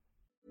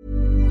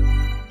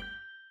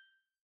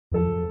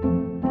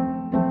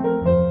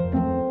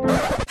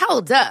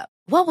 Hold up.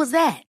 What was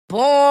that?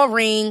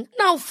 Boring.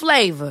 No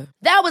flavor.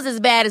 That was as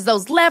bad as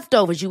those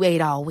leftovers you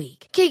ate all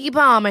week. Keke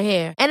Palmer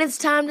here, and it's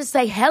time to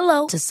say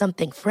hello to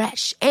something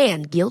fresh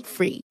and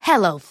guilt-free.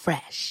 Hello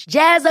Fresh.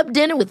 Jazz up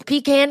dinner with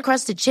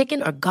pecan-crusted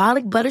chicken or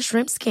garlic butter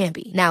shrimp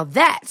scampi. Now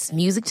that's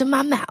music to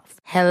my mouth.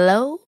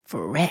 Hello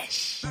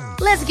Fresh.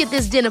 Let's get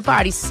this dinner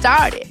party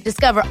started.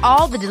 Discover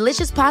all the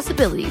delicious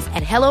possibilities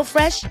at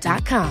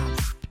hellofresh.com.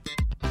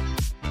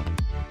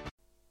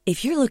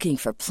 If you're looking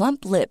for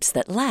plump lips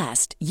that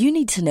last, you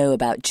need to know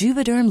about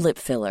Juvederm lip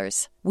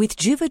fillers. With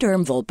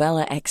Juvederm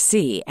Volbella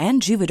XC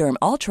and Juvederm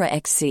Ultra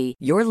XC,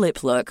 your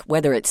lip look,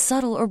 whether it's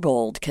subtle or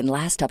bold, can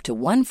last up to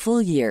 1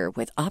 full year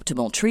with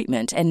optimal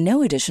treatment and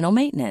no additional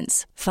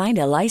maintenance. Find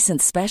a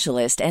licensed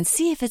specialist and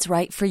see if it's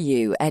right for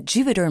you at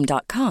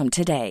Juvederm.com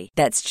today.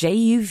 That's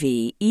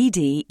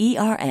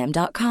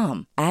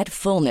JUVEDERM.com. Add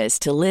fullness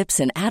to lips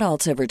in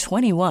adults over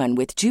 21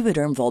 with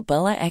Juvederm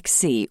Volbella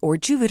XC or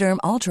Juvederm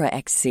Ultra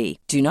XC.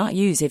 Do not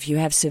use if you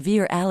have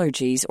severe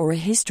allergies or a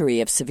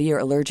history of severe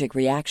allergic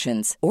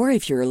reactions, or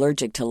if you're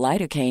allergic to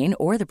lidocaine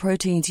or the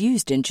proteins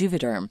used in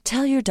Juvederm.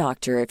 Tell your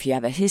doctor if you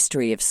have a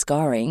history of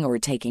scarring or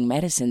taking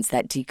medicines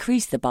that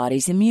decrease the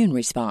body's immune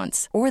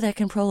response or that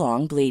can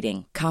prolong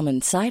bleeding.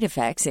 Common side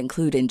effects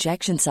include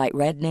injection site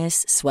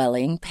redness,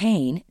 swelling,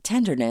 pain,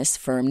 tenderness,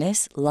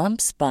 firmness,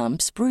 lumps,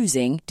 bumps,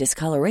 bruising,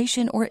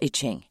 discoloration, or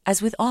itching.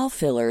 As with all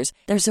fillers,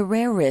 there's a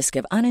rare risk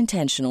of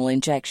unintentional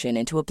injection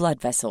into a blood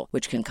vessel,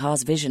 which can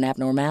cause vision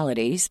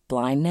abnormalities,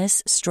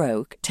 blindness,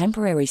 stroke,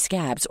 temporary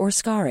scabs, or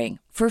scarring.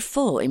 For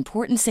full,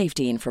 important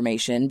safety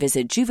information,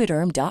 visit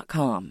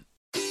Juvederm.com.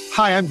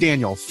 Hi, I'm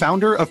Daniel,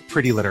 founder of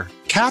Pretty Litter.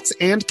 Cats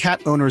and cat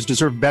owners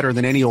deserve better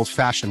than any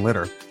old-fashioned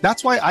litter.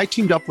 That's why I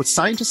teamed up with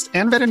scientists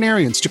and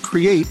veterinarians to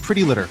create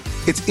Pretty Litter.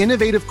 Its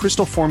innovative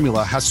crystal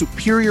formula has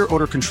superior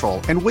odor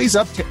control and weighs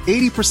up to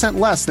 80%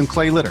 less than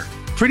clay litter.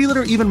 Pretty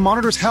Litter even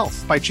monitors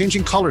health by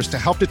changing colors to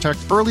help detect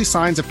early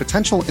signs of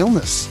potential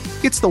illness.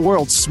 It's the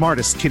world's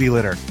smartest kitty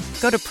litter.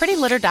 Go to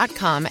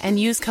prettylitter.com and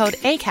use code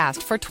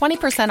ACAST for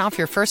 20% off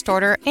your first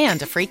order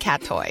and a free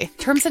cat toy.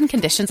 Terms and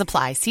conditions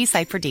apply. See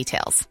site for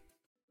details.